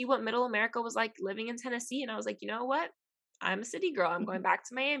got to see what middle America was like living in Tennessee. And I was like, you know what? I'm a city girl. I'm going back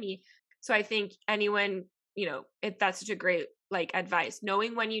to Miami. So I think anyone, that's such a great like advice,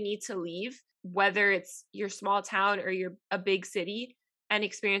 knowing when you need to leave, whether it's your small town or you're a big city, and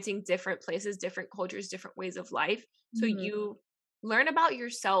experiencing different places, different cultures, different ways of life. So Mhm. you learn about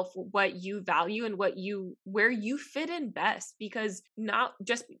yourself, what you value, and where you fit in best, because not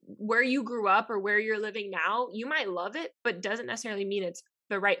just where you grew up or where you're living now, you might love it, but doesn't necessarily mean it's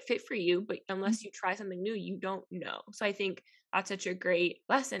the right fit for you. But unless you try something new, you don't know. So I think that's such a great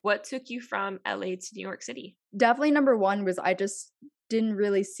lesson. What took you from LA to New York City? Definitely number one was I just didn't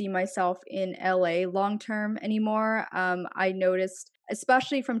really see myself in LA long term anymore. I noticed,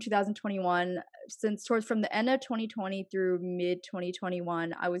 especially from 2021, from the end of 2020 through mid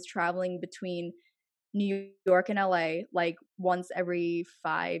 2021, I was traveling between New York and LA like once every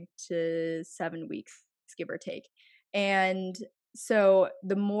 5 to 7 weeks, give or take. And so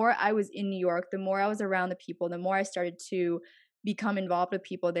the more I was in New York, the more I was around the people, the more I started to become involved with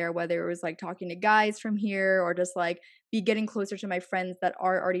people there, whether it was like talking to guys from here or just like be getting closer to my friends that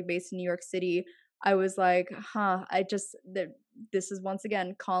are already based in New York City. I was like, this is once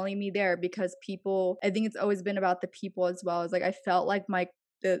again calling me there because people, I think it's always been about the people as well. It's like I felt like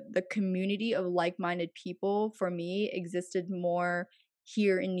the community of like-minded people for me existed more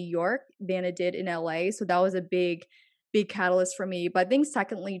here in New York than it did in LA. So that was a big catalyst for me. But I think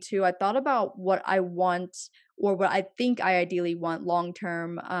secondly too, I thought about what I want or what I think I ideally want long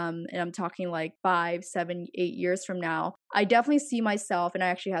term. And I'm talking like 5, 7, 8 years from now. I definitely see myself, and I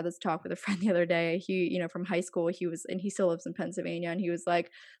actually had this talk with a friend the other day. He, from high school, and he still lives in Pennsylvania, and he was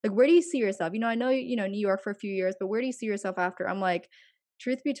like, where do you see yourself? I know, New York for a few years, but where do you see yourself after? I'm like,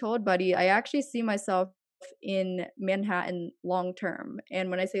 truth be told, buddy, I actually see myself in Manhattan long term.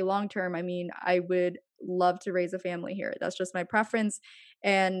 And when I say long term, I mean I would love to raise a family here. That's just my preference.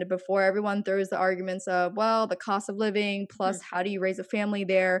 And before everyone throws the arguments of, well, the cost of living plus how do you raise a family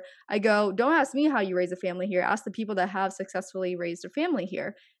there? I go, don't ask me how you raise a family here. Ask the people that have successfully raised a family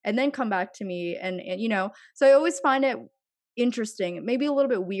here and then come back to me. And so I always find it interesting, maybe a little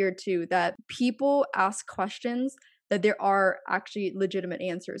bit weird too, that people ask questions that there are actually legitimate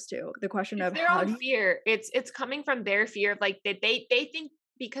answers to. The question It's of their how own do you, fear. It's coming from their fear of like that they think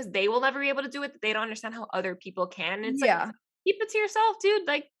because they will never be able to do it, that they don't understand how other people can. And it's like, yeah, keep it to yourself, dude.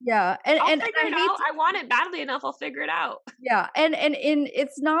 Like, yeah, and I'll and figure I it hate out. I want it badly enough. I'll figure it out. yeah, and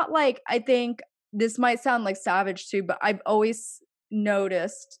it's not like I think this might sound like savage too, but I've always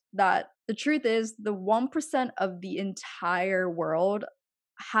noticed that the truth is the 1% of the entire world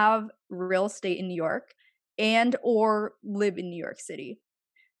have real estate in New York and or live in New York City.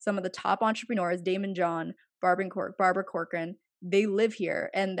 Some of the top entrepreneurs, Damon John, Barbara Corcoran, they live here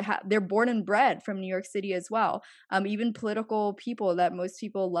and they're born and bred from New York City as well. Even political people that most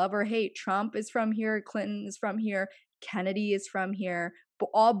people love or hate. Trump is from here, Clinton is from here, Kennedy is from here, but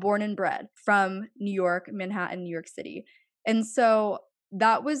all born and bred from New York, Manhattan, New York City. And so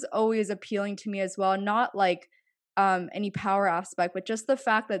that was always appealing to me as well. Not like any power aspect, but just the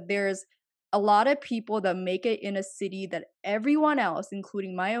fact that there's a lot of people that make it in a city that everyone else,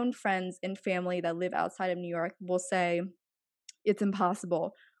 including my own friends and family that live outside of New York, will say it's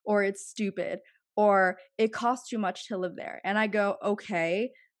impossible or it's stupid or it costs too much to live there. And I go,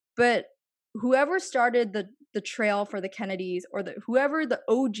 okay, but whoever started the trail for the Kennedys or whoever the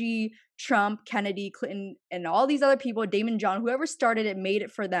OG Trump, Kennedy, Clinton, and all these other people, Damon John, whoever started it, made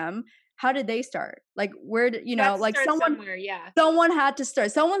it for them. How did they start? Like where did You got to like start somewhere. Yeah. someone had to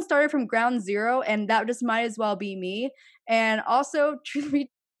start. Someone started from ground zero, and that just might as well be me. And also, truth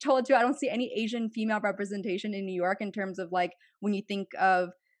be told, too, I don't see any Asian female representation in New York in terms of like when you think of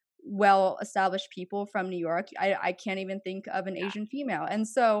well-established people from New York. I can't even think of an Asian female, and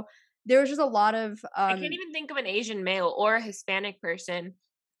so there was just a lot of I can't even think of an Asian male or a Hispanic person.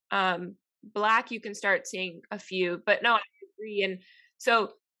 Black, you can start seeing a few, but no, I agree. And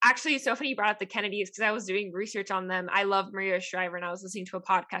so actually, so funny you brought up the Kennedys because I was doing research on them. I love Maria Shriver, and I was listening to a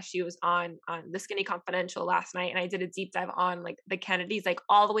podcast she was on The Skinny Confidential last night, and I did a deep dive on like the Kennedys, like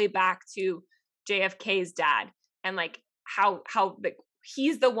all the way back to JFK's dad, and like how like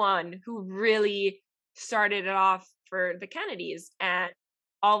he's the one who really started it off for the Kennedys, and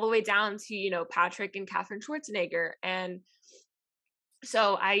all the way down to Patrick and Catherine Schwarzenegger. And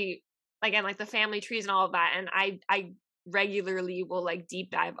so I, again, like the family trees and all of that, and I regularly will like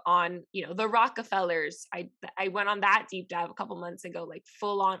deep dive on the Rockefellers. I went on that deep dive a couple months ago, like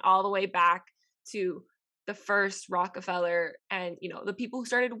full on all the way back to the first Rockefeller, and the people who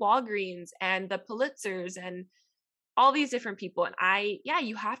started Walgreens and the Pulitzers and all these different people. And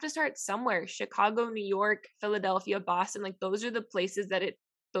you have to start somewhere. Chicago, New York, Philadelphia, Boston, like those are the places that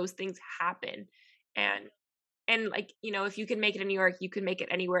those things happen. And like if you can make it in New York, you can make it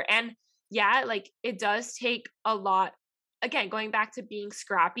anywhere. And yeah, like it does take a lot. Again, going back to being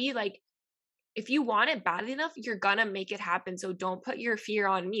scrappy, like if you want it badly enough, you're gonna make it happen. So don't put your fear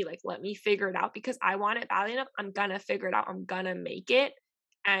on me. Like, let me figure it out because I want it badly enough. I'm gonna figure it out. I'm gonna make it.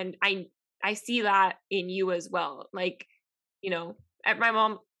 And I see that in you as well. Like, at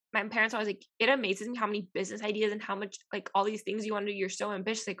my parents always like, it amazes me how many business ideas and how much like all these things you want to do. You're so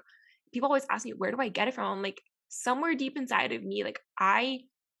ambitious. Like people always ask me, where do I get it from? I'm like, somewhere deep inside of me, like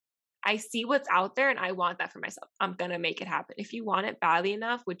I see what's out there and I want that for myself. I'm going to make it happen. If you want it badly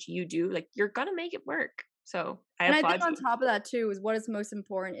enough, which you do, like you're going to make it work. So and I think on top of that too is what is most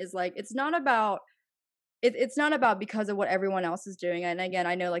important is like, it's not about because of what everyone else is doing. And again,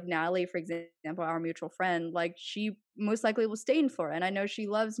 I know like Natalie, for example, our mutual friend, like she most likely will stay in Florida. And I know she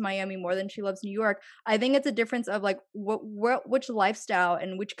loves Miami more than she loves New York. I think it's a difference of like which lifestyle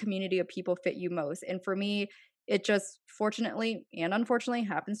and which community of people fit you most. And for me, It just fortunately and unfortunately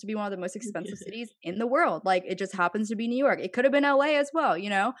happens to be one of the most expensive cities in the world. Like, it just happens to be New York. It could have been LA as well, you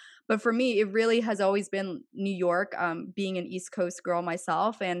know? But for me, it really has always been New York, being an East Coast girl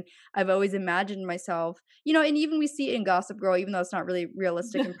myself. And I've always imagined myself, you know, and even we see it in Gossip Girl, even though it's not really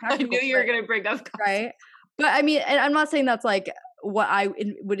realistic and I knew practical, you were going to bring up Gossip. right? But I mean, and I'm not saying that's like what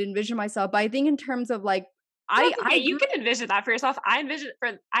would envision myself, but I think in terms of like, That's okay. I You grew can envision that for yourself. I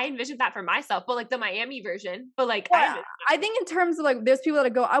envisioned that for myself, but like the Miami version. But like I Well, envisioned I think in terms of, like, there's people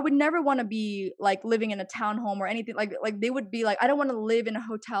that go, "I would never wanna be, like, living in a townhome or anything," they would be like, "I don't wanna live in a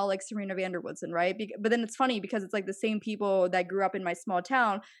hotel like Serena van der Woodsen," right? But then it's funny because it's, like, the same people that grew up in my small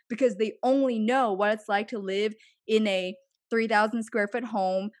town because they only know what it's like to live in a 3,000 square foot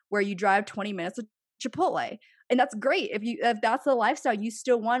home where you drive 20 minutes to Chipotle, and that's great. If that's the lifestyle you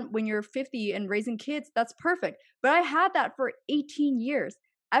still want when you're 50 and raising kids, that's perfect. But I had that for 18 years.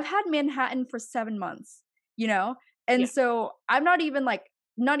 I've had Manhattan for 7 months, you know? And yeah. so I'm not even like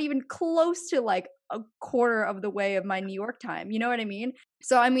not even close to like a quarter of the way of my New York time. You know what I mean?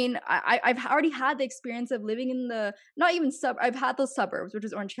 So I mean, I've already had the experience of living in the not even I've had the suburbs, which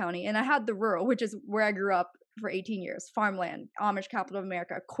is Orange County, and I had the rural, which is where I grew up for 18 years, farmland, Amish capital of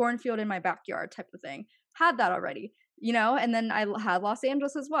America, cornfield in my backyard type of thing. Had that already, you know. And then I had Los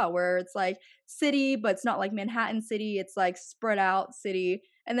Angeles as well, where it's like city, but it's not like Manhattan city. It's like spread out city.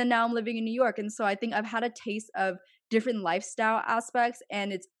 And then now I'm living in New York, and so I think I've had a taste of different lifestyle aspects,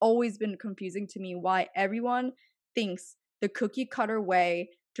 and it's always been confusing to me why everyone thinks the cookie cutter way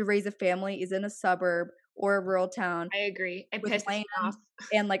to raise a family is in a suburb or a rural town I agree. It with pisses me land off.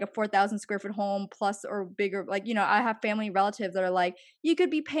 and like a 4,000 square foot home plus or bigger. Like, you know, I have family relatives that are like, you could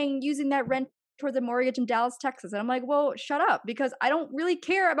be paying using that rent towards a mortgage in Dallas, Texas. And I'm like, well, shut up, because I don't really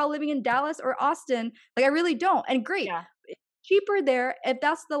care about living in Dallas or Austin. Like, I really don't. And great, Yeah, cheaper there. If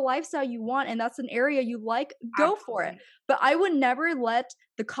that's the lifestyle you want and that's an area you like, go for it. absolutely. But I would never let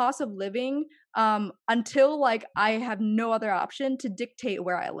the cost of living until like I have no other option to dictate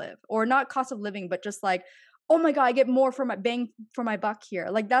where I live. Or not cost of living, but just like, oh my god, I get more for my bang for my buck here.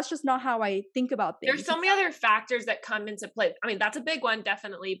 Like, that's just not how I think about There's things. so many other factors that come into play. I mean, that's a big one,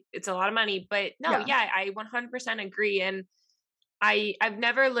 definitely. It's a lot of money, but no, Yeah. yeah, I 100% agree. And I've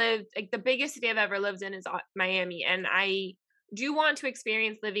never lived like the biggest city I've ever lived in is Miami, and I do want to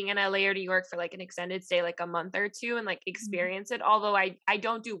experience living in LA or New York for like an extended stay, like a month or two, and like Mhm. experience it. Although I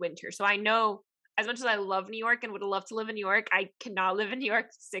don't do winter, so I know as much as I love New York and would love to live in New York, I cannot live in New York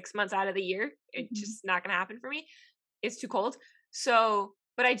 6 months out of the year. It's Mhm. just not going to happen for me. It's too cold. So,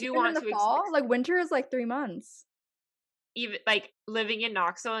 but I do Even in want the to fall, like winter is like 3 months. even like living in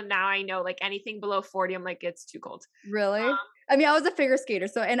Knoxville, and now I know like anything below 40, I'm like it's too cold. Really? I mean, I was a figure skater,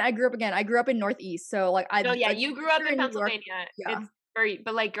 so and I grew up in Northeast, so like No, yeah, like you grew up winter in in New York. Pennsylvania. Yeah. It's very,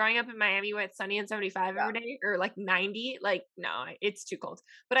 but like growing up in Miami where it's sunny and 75 Yeah. every day or like 90, like no, it's too cold.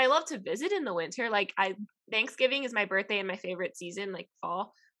 But I love to visit in the winter. Like I Thanksgiving is my birthday and my favorite season, like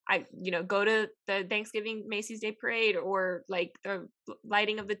fall. I, go to the Thanksgiving Macy's Day Parade or like the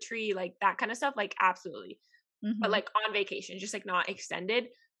lighting of the tree, like that kind of stuff. Like absolutely. But Mhm. like on vacation, just like not extended.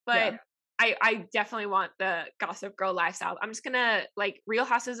 Yeah. But I definitely want the Gossip Girl lifestyle. I'm just gonna like Real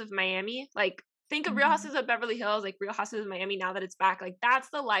Houses of Miami. Like think of Real Mhm. Houses of Beverly Hills, like Real Houses of Miami. Now that it's back, like that's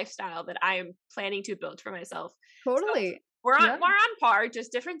the lifestyle that I am planning to build for myself. So Totally. we're on Yeah. we're on par,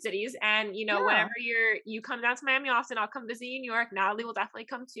 just different cities. And Yeah. whenever you come down to Miami, Austin, I'll come visit you in New York. Natalie will definitely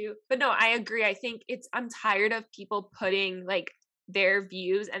come too. But no, I agree. I think I'm tired of people putting like their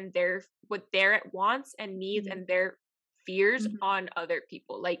views and their what their wants and needs Mhm. and their fears Mhm. on other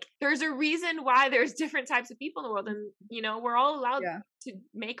people. Like there's a reason why there's different types of people in the world, and we're all allowed Yeah. to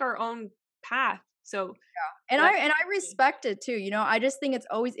make our own path. So And that's I respect it too, you know? I just think it's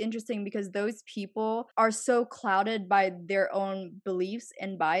always interesting because those people are so clouded by their own beliefs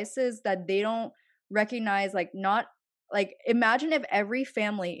and biases that they don't recognize, like, not like, imagine if every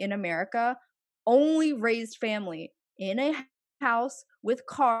family in America only raised family in a house with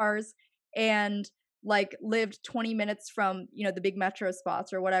cars and, like, lived 20 minutes from, you know, the big metro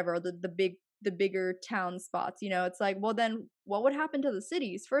spots or whatever, the bigger town spots, you know? It's like, well, then what would happen to the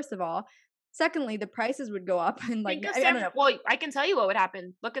cities, first of all? Secondly, the prices would go up and, like, think of I don't know. Well, I can tell you what would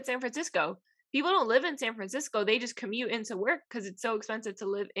happen. Look at San Francisco. People don't live in San Francisco. They just commute into work because it's so expensive to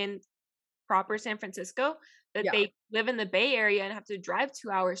live in proper San Francisco that Yeah, they live in the Bay Area and have to drive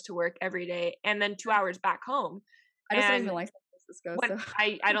 2 hours to work every day and then 2 hours back home. I just don't even And like San when Francisco, so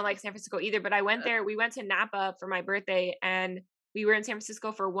I don't like San Francisco either, but I went there. We went to Napa for my birthday, and we were in San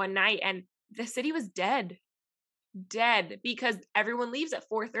Francisco for one night, and the city was dead. dead because everyone leaves at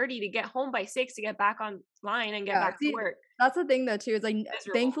 4:30 to get home by 6 to get back online and get Yeah, back to see, work. that's the thing though too, is like,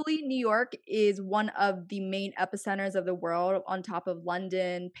 Miserable. thankfully, New York is one of the main epicenters of the world on top of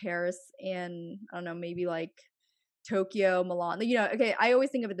London, Paris, and I don't know, maybe like Tokyo, Milan. Okay, I always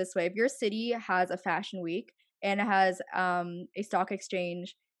think of it this way. If your city has a fashion week and it has a stock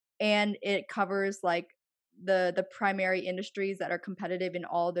exchange and it covers like the primary industries that are competitive in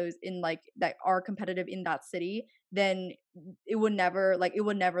all those in like that are competitive in that city, then it would never like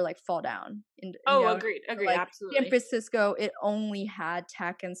fall down. And Oh, agreed, agreed, like San absolutely. Francisco, it only had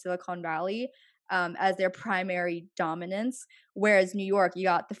tech and Silicon Valley as their primary dominance. Whereas New York, you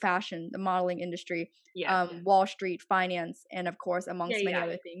got the fashion, the modeling industry, Yeah. Wall Street, finance, and of course, Yeah, amongst many yeah,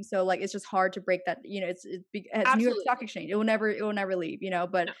 other things. So like, it's just hard to break that. It's New York absolutely. Stock Exchange. It will never leave.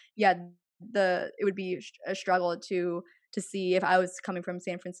 But No. yeah, it would be a struggle to see if I was coming from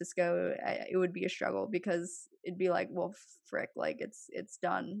San Francisco. It would be a struggle because it'd be like, well, frick, like it's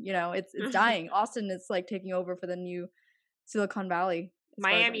done. It's dying. Austin is like taking over for the new Silicon Valley, as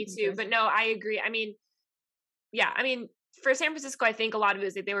far as I'm Miami too, concerned. but no, I agree. I mean, yeah, I mean, for San Francisco, I think a lot of it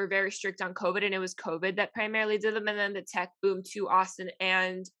is that they were very strict on COVID, and it was COVID that primarily did them, and then the tech boom to Austin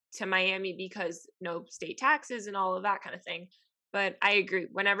and to Miami because no state taxes and all of that kind of thing. But I agree.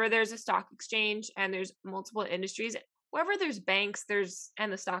 Whenever there's a stock exchange and there's multiple industries, wherever there's banks, there's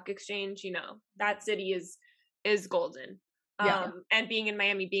and the stock exchange, that city is golden. Yeah, And being in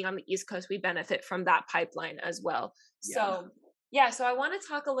Miami, being on the East Coast, we benefit from that pipeline as well. yeah. So yeah, so I want to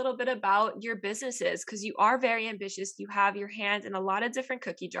talk a little bit about your businesses because you are very ambitious. You have your hands in a lot of different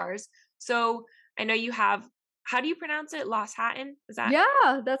cookie jars. So I know you have, how do you pronounce it? Lost Hatton? Is that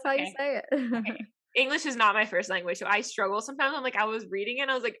Yeah, that's how you okay? say Okay. it. English is not my first language, so I struggle sometimes. I'm like, I was reading it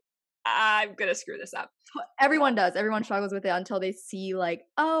and I was like, I'm gonna screw this up. Everyone does. Everyone struggles with it until they see like,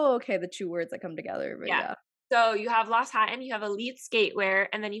 oh, okay, the two words that come together. But Yeah. yeah. So you have Lost Hatton, you have Elite Skatewear,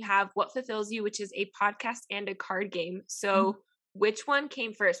 and then you have What Fulfills You, which is a podcast and a card game. Mhm. So which one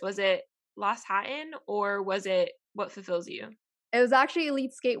came first? Was it Lost Hatton or was it What Fulfills You? It was actually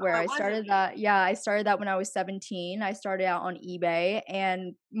Elite Skatewear. Oh, it I was started Elite. that yeah, I started that when I was 17. I started out on eBay,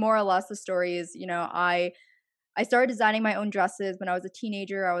 and more or less the story is, I started designing my own dresses when I was a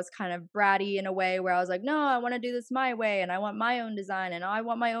teenager. I was kind of bratty in a way where I was like, "No, I wanna do this my way, and I want my own design, and I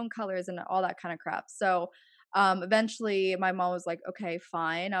want my own colors," and all that kinda crap. So, eventually, my mom was like, "Okay,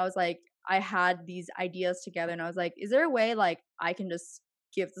 fine." I was like I had these ideas together, and I was like, "Is there a way, like, I can just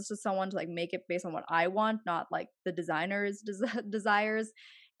give this to someone to, like, make it based on what I want, not, like, the designer's desires?"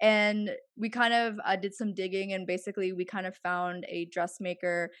 And we kind of, did some digging, and basically, we kind of found a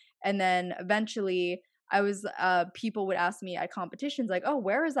dressmaker, and then eventually people would ask me at competitions like, "Oh,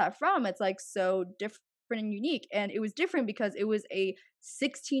 where is that from? It's like so different and unique." And it was different because it was a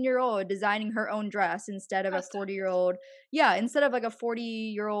 16-year-old designing her own dress instead of a That's so 40-year-old. Yeah, instead of like a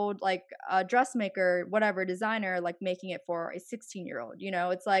 40-year-old like dressmaker, whatever designer like making it for a 16-year-old.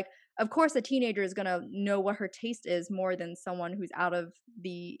 It's like of course a teenager is going to know what her taste is more than someone who's out of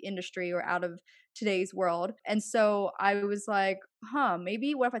the industry or out of today's world. And so I was like,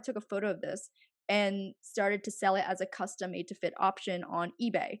 maybe what if I took a photo of this and started to sell it as a custom made to fit option on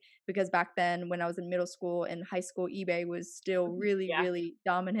eBay, because back then when I was in middle school and high school, eBay was still Mhm. really, Yeah. really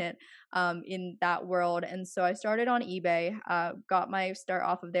dominant in that world. And so I started on eBay, got my start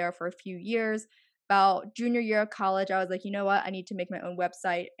off of there for a few years. About junior year of college, I was like, you know what? I need to make my own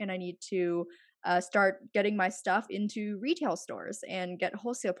website, and I need to start getting my stuff into retail stores and get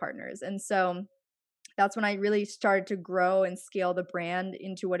wholesale partners. And so that's when I really started to grow and scale the brand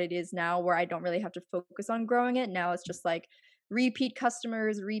into what it is now, where I don't really have to focus on growing it. Now it's just like repeat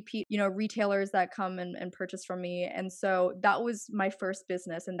customers, repeat, retailers that come and purchase from me. And so that was my first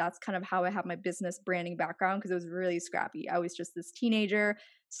business. And that's kind of how I have my business branding background, because it was really scrappy. I was just this teenager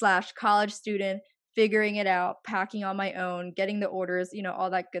slash college student figuring it out, packing on my own, getting the orders, all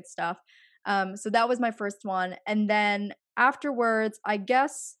that good stuff. So that was my first one. And then afterwards, I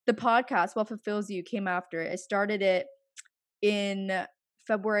guess the podcast, What Fulfills You, came after. I started it in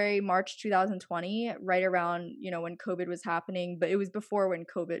February, March 2020, right around, when COVID was happening, but it was before when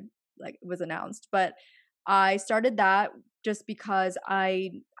COVID like was announced. But I started that just because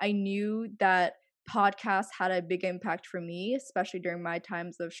I knew that podcasts had a big impact for me, especially during my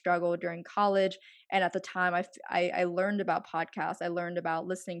times of struggle during college. And at the time, I learned about podcasts. I learned about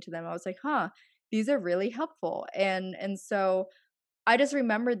listening to them. I was like, these are really helpful. And so I just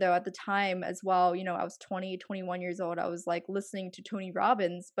remember though at the time as well, I was 20, 21 years old. I was like listening to Tony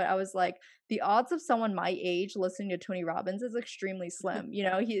Robbins, but I was like, the odds of someone my age listening to Tony Robbins is extremely slim.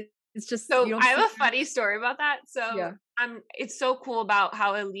 It's just, you So don't I see have a it. funny story about that. So Yeah. it's so cool about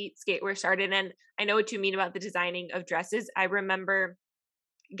how elite skatewear started, and I know what you mean about the designing of dresses. I remember,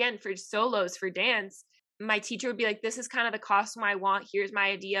 again, for solos for dance, my teacher would be like, "This is kind of the costume I want. Here's my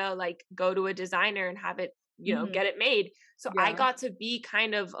idea. Like, go to a designer and have it, Mhm. get it made." So I Yeah. got to be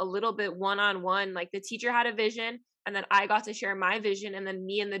kind of a little bit one on one. Like the teacher had a vision, and then I got to share my vision, and then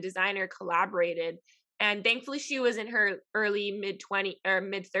me and the designer collaborated. And thankfully, she was in her early mid 20 or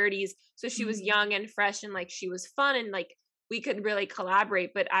mid 30s, so she was Mhm. young and fresh, and like she was fun, and like we could really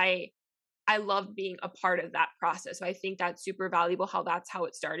collaborate. But I loved being a part of that process. So I think that's super valuable how that's how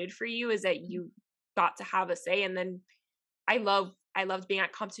it started for you, is that you got to have a say. And then I loved being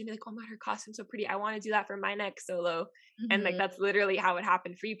at competition, be like, oh my, her costume's so pretty. I want to do that for my next solo. And like Mhm. that's literally how it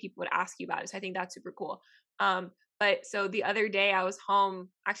happened for you. People would ask you about it. So I think that's super cool. But so the other day I was home,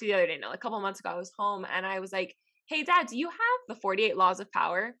 actually the other day, no, a couple months ago, I was home and I was like, hey dad, do you have the 48 laws of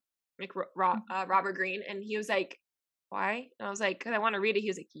power? Like Mhm. Robert Greene. And he was like, why? And I was like, because I want to read it. He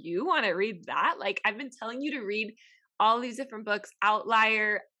was like, you want to read that? Like, I've been telling you to read all these different books,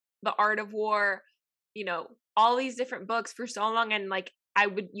 Outlier, The Art of War, all these different books for so long. And like,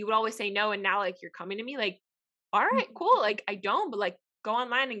 you would always say no. And now, like, you're coming to me, like, all right, Mhm. cool. Like, I don't, but like, go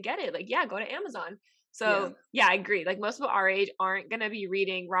online and get it. Like, yeah, go to Amazon. Yeah. So, yeah, I agree. Like, most people our age aren't going to be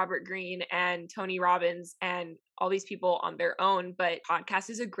reading Robert Greene and Tony Robbins and all these people on their own, but podcast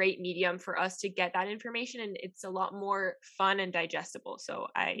is a great medium for us to get that information, and it's a lot more fun and digestible. So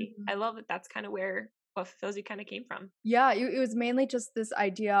I Mhm. love that that's kind of where what fulfills you kind of came from. Yeah, it was mainly just this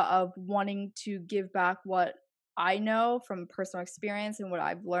idea of wanting to give back what I know from personal experience and what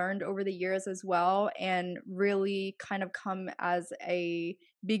I've learned over the years as well, and really kind of come as a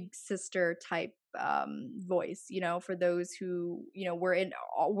big sister type voice, for those who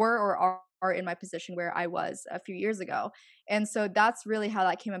were or are in my position where I was a few years ago. And so that's really how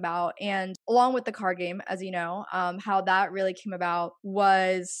that came about. And along with the card game, as you know, how that really came about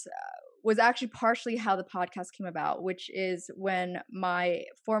was actually partially how the podcast came about, which is when my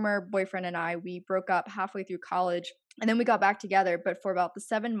former boyfriend and we broke up halfway through college, and then we got back together, but for about the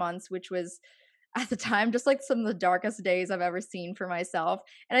 7 months, which was at the time just like some of the darkest days I've ever seen for myself.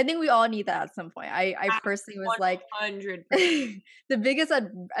 And I think we all need that at some point. I personally was like 100%. the biggest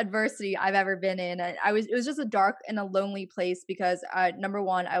adversity I've ever been in. And it was just a dark and a lonely place because number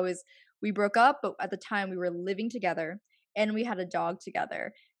one, we broke up, but at the time we were living together and we had a dog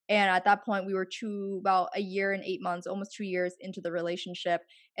together. And at that point, we were about a year and 8 months, almost 2 years into the relationship.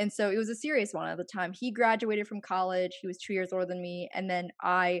 And so it was a serious one at the time. He graduated from college. He was 2 years older than me. And then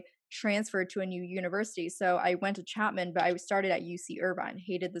I transferred to a new university. So I went to Chapman, but I started at UC Irvine,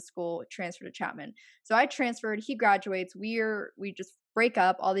 hated the school, transferred to Chapman. So I transferred, he graduates, we just break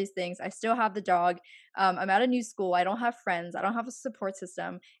up, all these things. I still have the dog. I'm at a new school. I don't have friends. I don't have a support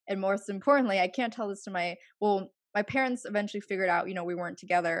system. And most importantly, I can't tell this to my parents eventually figured out, we weren't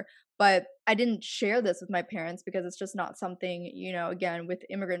together, but I didn't share this with my parents because it's just not something, again, with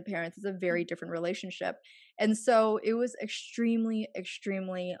immigrant parents, it's a very different relationship. And so it was extremely,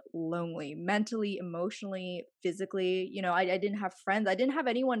 extremely lonely, mentally, emotionally, physically. I didn't have friends. I didn't have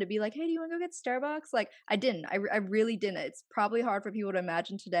anyone to be like, hey, do you want to go get Starbucks? Like, I didn't. I really didn't. It's probably hard for people to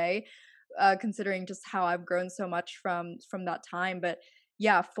imagine today, considering just how I've grown so much from that time. But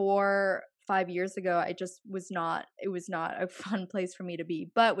yeah, 5 years ago, it was not a fun place for me to be.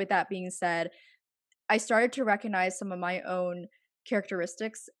 But with that being said, I started to recognize some of my own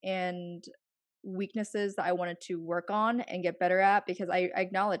characteristics and weaknesses that I wanted to work on and get better at because I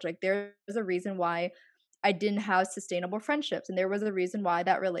acknowledge like there's a reason why I didn't have sustainable friendships and there was a reason why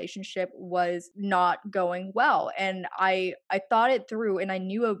that relationship was not going well. And I thought it through and I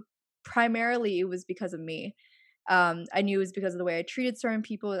knew primarily it was because of me. I knew it was because of the way I treated certain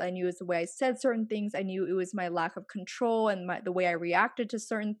people. I knew it was the way I said certain things. I knew it was my lack of control and the way I reacted to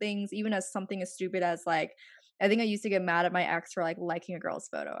certain things, even as something as stupid as like, I think I used to get mad at my ex for like liking a girl's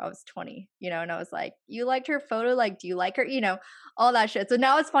photo. I was 20, and I was like, you liked her photo? Like, do you like her? All that shit. So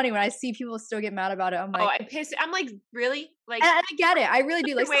now it's funny when I see people still get mad about it. I'm Oh, like, I'm like, really? Like, and I get it. I really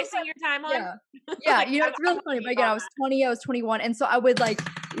do. Like you're sometimes, wasting your time on? yeah. Yeah, Like, it's I'm really funny, with but you again, on I was that. 20, I was 21, and so I would like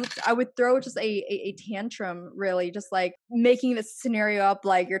oops, I would throw just a tantrum really, just like making this scenario up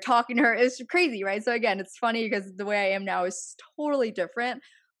like you're talking to her. It's crazy, right? So again, it's funny because the way I am now is totally different,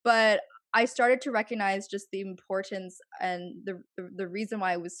 but I started to recognize just the importance and the reason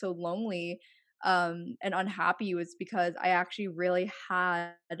why I was so lonely and unhappy was because I actually really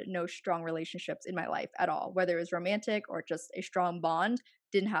had no strong relationships in my life at all, whether it was romantic or just a strong bond,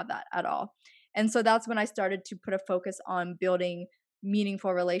 didn't have that at all. And so that's when I started to put a focus on building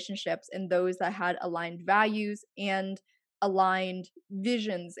meaningful relationships and those that had aligned values and aligned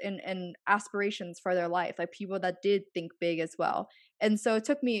visions and aspirations for their life, like people that did think big as well. And so it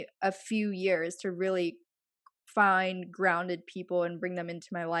took me a few years to really find grounded people and bring them into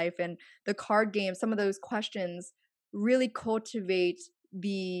my life. And the card game, some of those questions really cultivate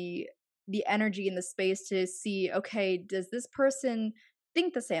the the energy in the space to see, okay, does this person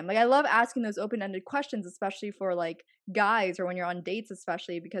think the same? Like I love asking those open-ended questions, especially for like guys or when you're on dates,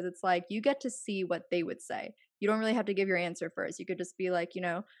 especially because it's like you get to see what they would say. You don't really have to give your answer first. You could just be like,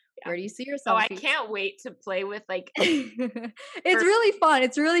 Yeah. where do you see Oh, yourself? I can't wait to play with like It's for really fun.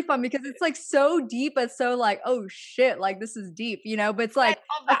 It's really fun because it's like so deep, but so like, oh shit, like this is deep, but it's I like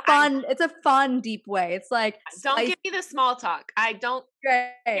love that. it's a fun, deep way. It's like Don't spicy. give me the small talk. I don't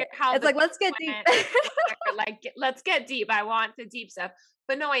care how It's the like, let's game get deep. went or whatever. Like, let's get deep. I want the deep stuff.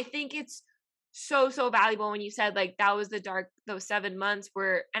 But no, I think it's so valuable when you said like that was those 7 months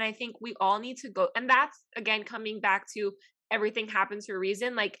where, and I think we all need to go. And that's again coming back to everything happens for a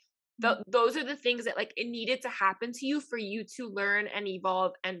reason. Like those are the things that like it needed to happen to you for you to learn and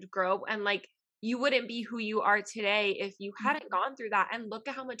evolve and grow. And like you wouldn't be who you are today if you hadn't gone through that. And look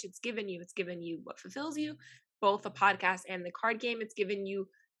at how much it's given you. It's given you what fulfills you, both the podcast and the card game. It's given you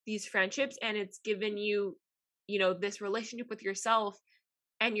these friendships and it's given you, this relationship with yourself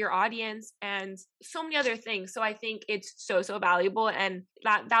and your audience and so many other things. So I think it's so valuable. And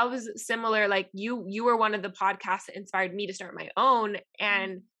that was similar. Like you were one of the podcasts that inspired me to start my own.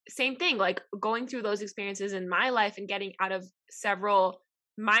 And same thing, like going through those experiences in my life and getting out of several,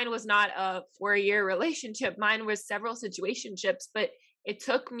 mine was not a 4-year relationship. Mine was several situationships, but it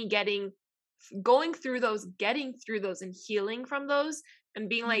took me going through those, getting through those and healing from those and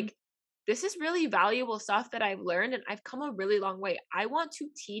being like, this is really valuable stuff that I've learned and I've come a really long way. I want to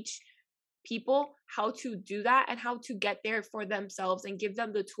teach people how to do that and how to get there for themselves and give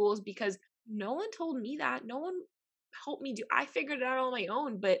them the tools because no one told me that. No one helped me I figured it out on my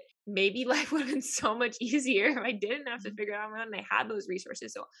own, but maybe life would have been so much easier if I didn't have to figure it out on my own and I had those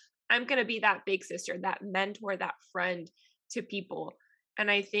resources. So I'm going to be that big sister, that mentor, that friend to people. And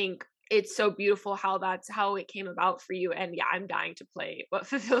I think it's so beautiful how that's how it came about for you. And yeah, I'm dying to play what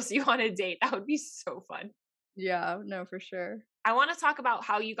fulfills you on a date. That would be so fun. Yeah, no, for sure. I want to talk about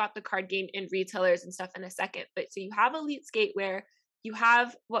how you got the card game in retailers and stuff in a second. But so you have Elite Skateware, you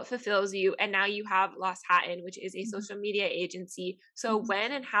have What Fulfills You, and now you have Lost Hatton, which is a social media agency. So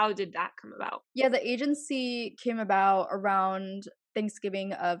when and how did that come about? Yeah, the agency came about around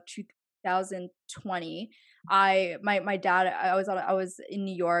Thanksgiving of 2020. My dad, I was in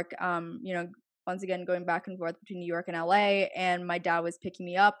New York, once again going back and forth between New York and LA, and my dad was picking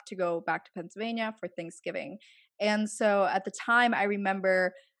me up to go back to Pennsylvania for Thanksgiving. And so at the time I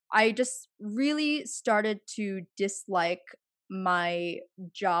remember I just really started to dislike my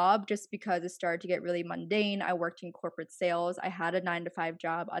job just because it started to get really mundane. I worked in corporate sales. I had a 9 to 5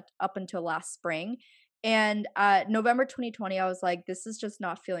 job up until last spring. And November 2020, I was like, this is just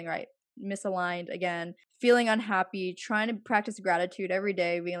not feeling right. Misaligned again, feeling unhappy, trying to practice gratitude every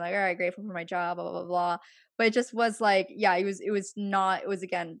day, being like, all right, grateful for my job, blah, blah, blah. But it just was like, yeah, it was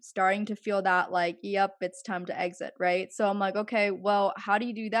again starting to feel that like, yep, it's time to exit, right? So I'm like, okay, well, how do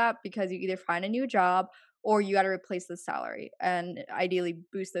you do that? Because you either find a new job or you got to replace the salary and ideally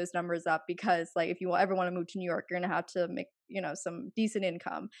boost those numbers up because like if you ever want to move to New York, you're gonna have to make some decent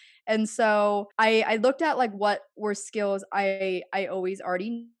income. And so I looked at like what were skills I always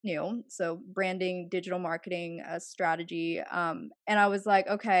already knew, so branding, digital marketing, strategy, and I was like,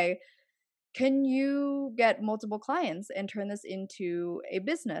 okay, can you get multiple clients and turn this into a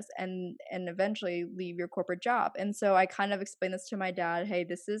business and eventually leave your corporate job? And so I kind of explained this to my dad. Hey,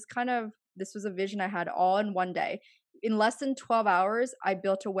 this was a vision I had all in one day. In less than 12 hours, I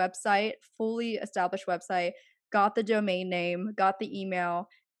built a website, fully established website, got the domain name, got the email,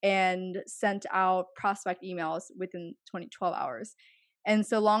 and sent out prospect emails within 12 hours. And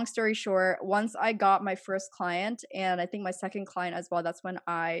so, long story short, once I got my first client and I think my second client as well, that's when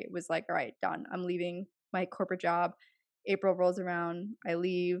I was like, all right, done. I'm leaving my corporate job. April rolls around, I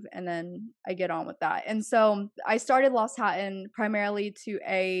leave, and then I get on with that. And so I started Lost Hatton primarily to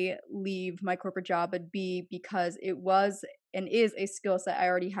A, leave my corporate job, but B, because it was and is a skill set I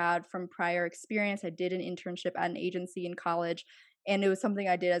already had from prior experience. I did an internship at an agency in college, and it was something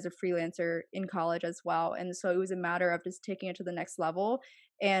I did as a freelancer in college as well. And so it was a matter of just taking it to the next level.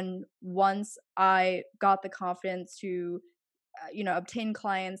 And once I got the confidence to, obtain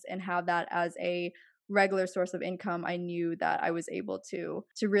clients and have that as a regular source of income, I knew that I was able to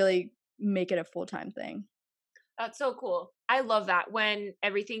really make it a full-time thing. That's so cool. I love that when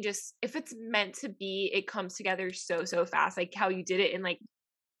everything just, if it's meant to be, it comes together so fast. Like how you did it in like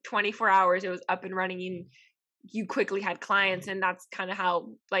 24 hours, it was up and running. you quickly had clients. And that's kind of how,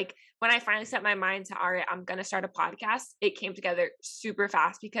 like, when I finally set my mind to, all right, I'm going to start a podcast, it came together super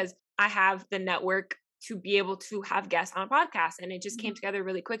fast because I have the network to be able to have guests on a podcast. And it just came together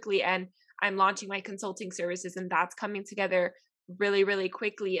really quickly. And I'm launching my consulting services, and that's coming together really, really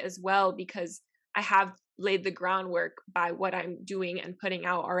quickly as well, because I have laid the groundwork by what I'm doing and putting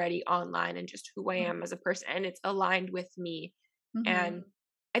out already online and just who I am as a person. And it's aligned with me. And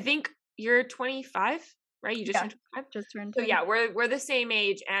I think you're 25, right? You just turned 25? Just turned So 25. yeah, we're the same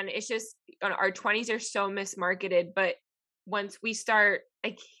age, and it's just our 20s are so mismarketed. But once we start,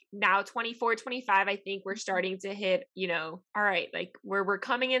 like now 24, 25, I think we're starting to hit, all right, like we're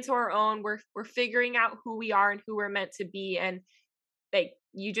coming into our own, we're figuring out who we are and who we're meant to be. And like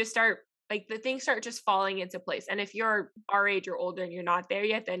you just start, like the things start just falling into place. And if you're our age or older and you're not there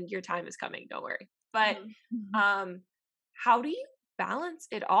yet, then your time is coming, don't worry. But how do you balance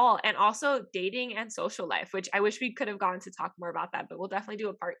it all? And also dating and social life, which I wish we could have gone to talk more about that, but we'll definitely do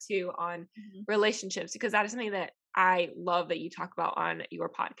a part 2 on relationships, because that is something that I love that you talk about on your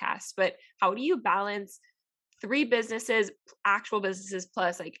podcast. But how do you balance 3 businesses, actual businesses,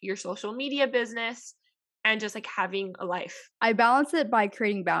 plus like your social media business and just like having a life? I balance it by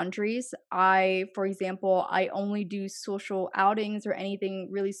creating boundaries. For example, I only do social outings or anything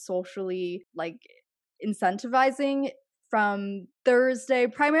really socially like incentivizing from Thursday,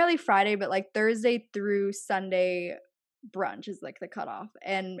 primarily Friday, but like Thursday through Sunday brunch is like the cutoff.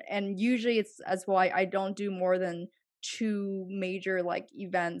 And usually it's as well, I don't do more than 2 major like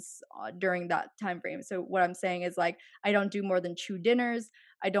events during that time frame. So what I'm saying is like I don't do more than 2 dinners.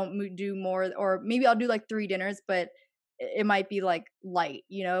 I don't do more, or maybe I'll do like 3 dinners, but it might be like light,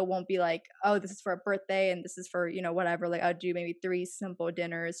 it won't be like, oh, this is for a birthday and this is for, whatever. Like I'll do maybe 3 simple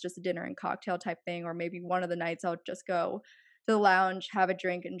dinners, just a dinner and cocktail type thing. Or maybe one of the nights I'll just go to the lounge, have a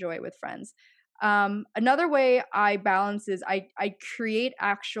drink, enjoy it with friends. Another way I balance is I create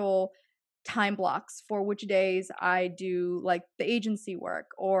actual time blocks for which days I do like the agency work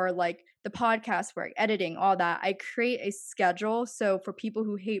or like the podcast work, editing, all that. I create a schedule. So for people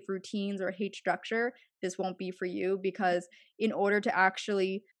who hate routines or hate structure, this won't be for you, because in order to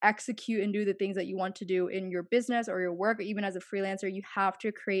actually execute and do the things that you want to do in your business or your work, or even as a freelancer, you have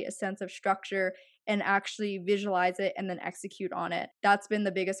to create a sense of structure and actually visualize it and then execute on it. That's been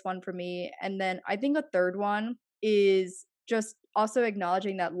the biggest one for me. And then I think a third one is just also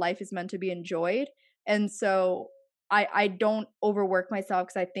acknowledging that life is meant to be enjoyed. And so I don't overwork myself,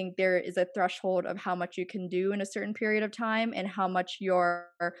 because I think there is a threshold of how much you can do in a certain period of time and how much your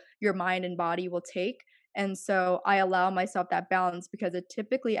mind and body will take. And so I allow myself that balance, because it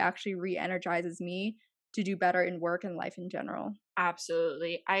typically actually re-energizes me to do better in work and life in general.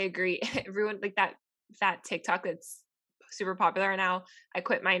 Absolutely. I agree. Everyone, like that TikTok that's super popular right now, I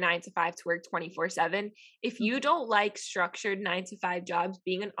quit my 9 to 5 to work 24/7. If you don't like structured 9 to 5 jobs,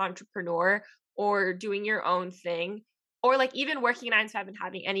 being an entrepreneur or doing your own thing, or like even working 9 to 5 and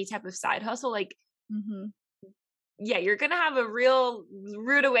having any type of side hustle, like yeah, you're going to have a real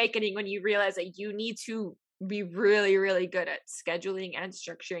rude awakening when you realize that you need to be really, really good at scheduling and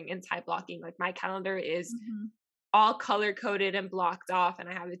structuring and time blocking. Like my calendar is all color coded and blocked off, and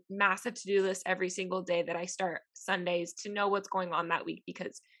I have a massive to-do list every single day that I start Sundays to know what's going on that week,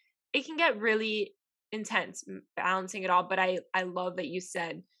 because it can get really intense balancing it all. But I love that you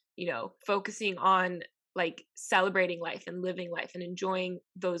said, focusing on like celebrating life and living life and enjoying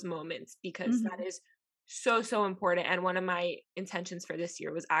those moments, because that is so, so important. And one of my intentions for this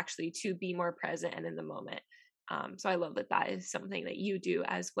year was actually to be more present and in the moment. So I love that is something that you do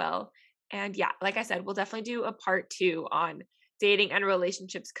as well. And yeah, like I said, we'll definitely do a part 2 on dating and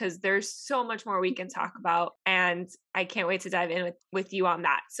relationships, because there's so much more we can talk about. And I can't wait to dive in with you on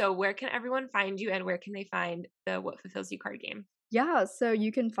that. So where can everyone find you, and where can they find the What Fulfills You card game? Yeah, so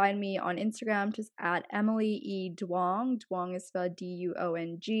you can find me on Instagram just at Emily E. Duong. Duong is spelled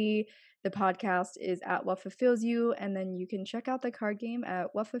Duong. The podcast is at What Fulfills You, and then you can check out the card game at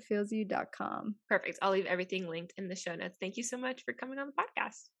whatfulfillsyou.com. Perfect. I'll leave everything linked in the show notes. Thank you so much for coming on the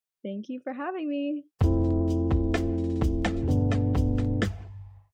podcast. Thank you for having me.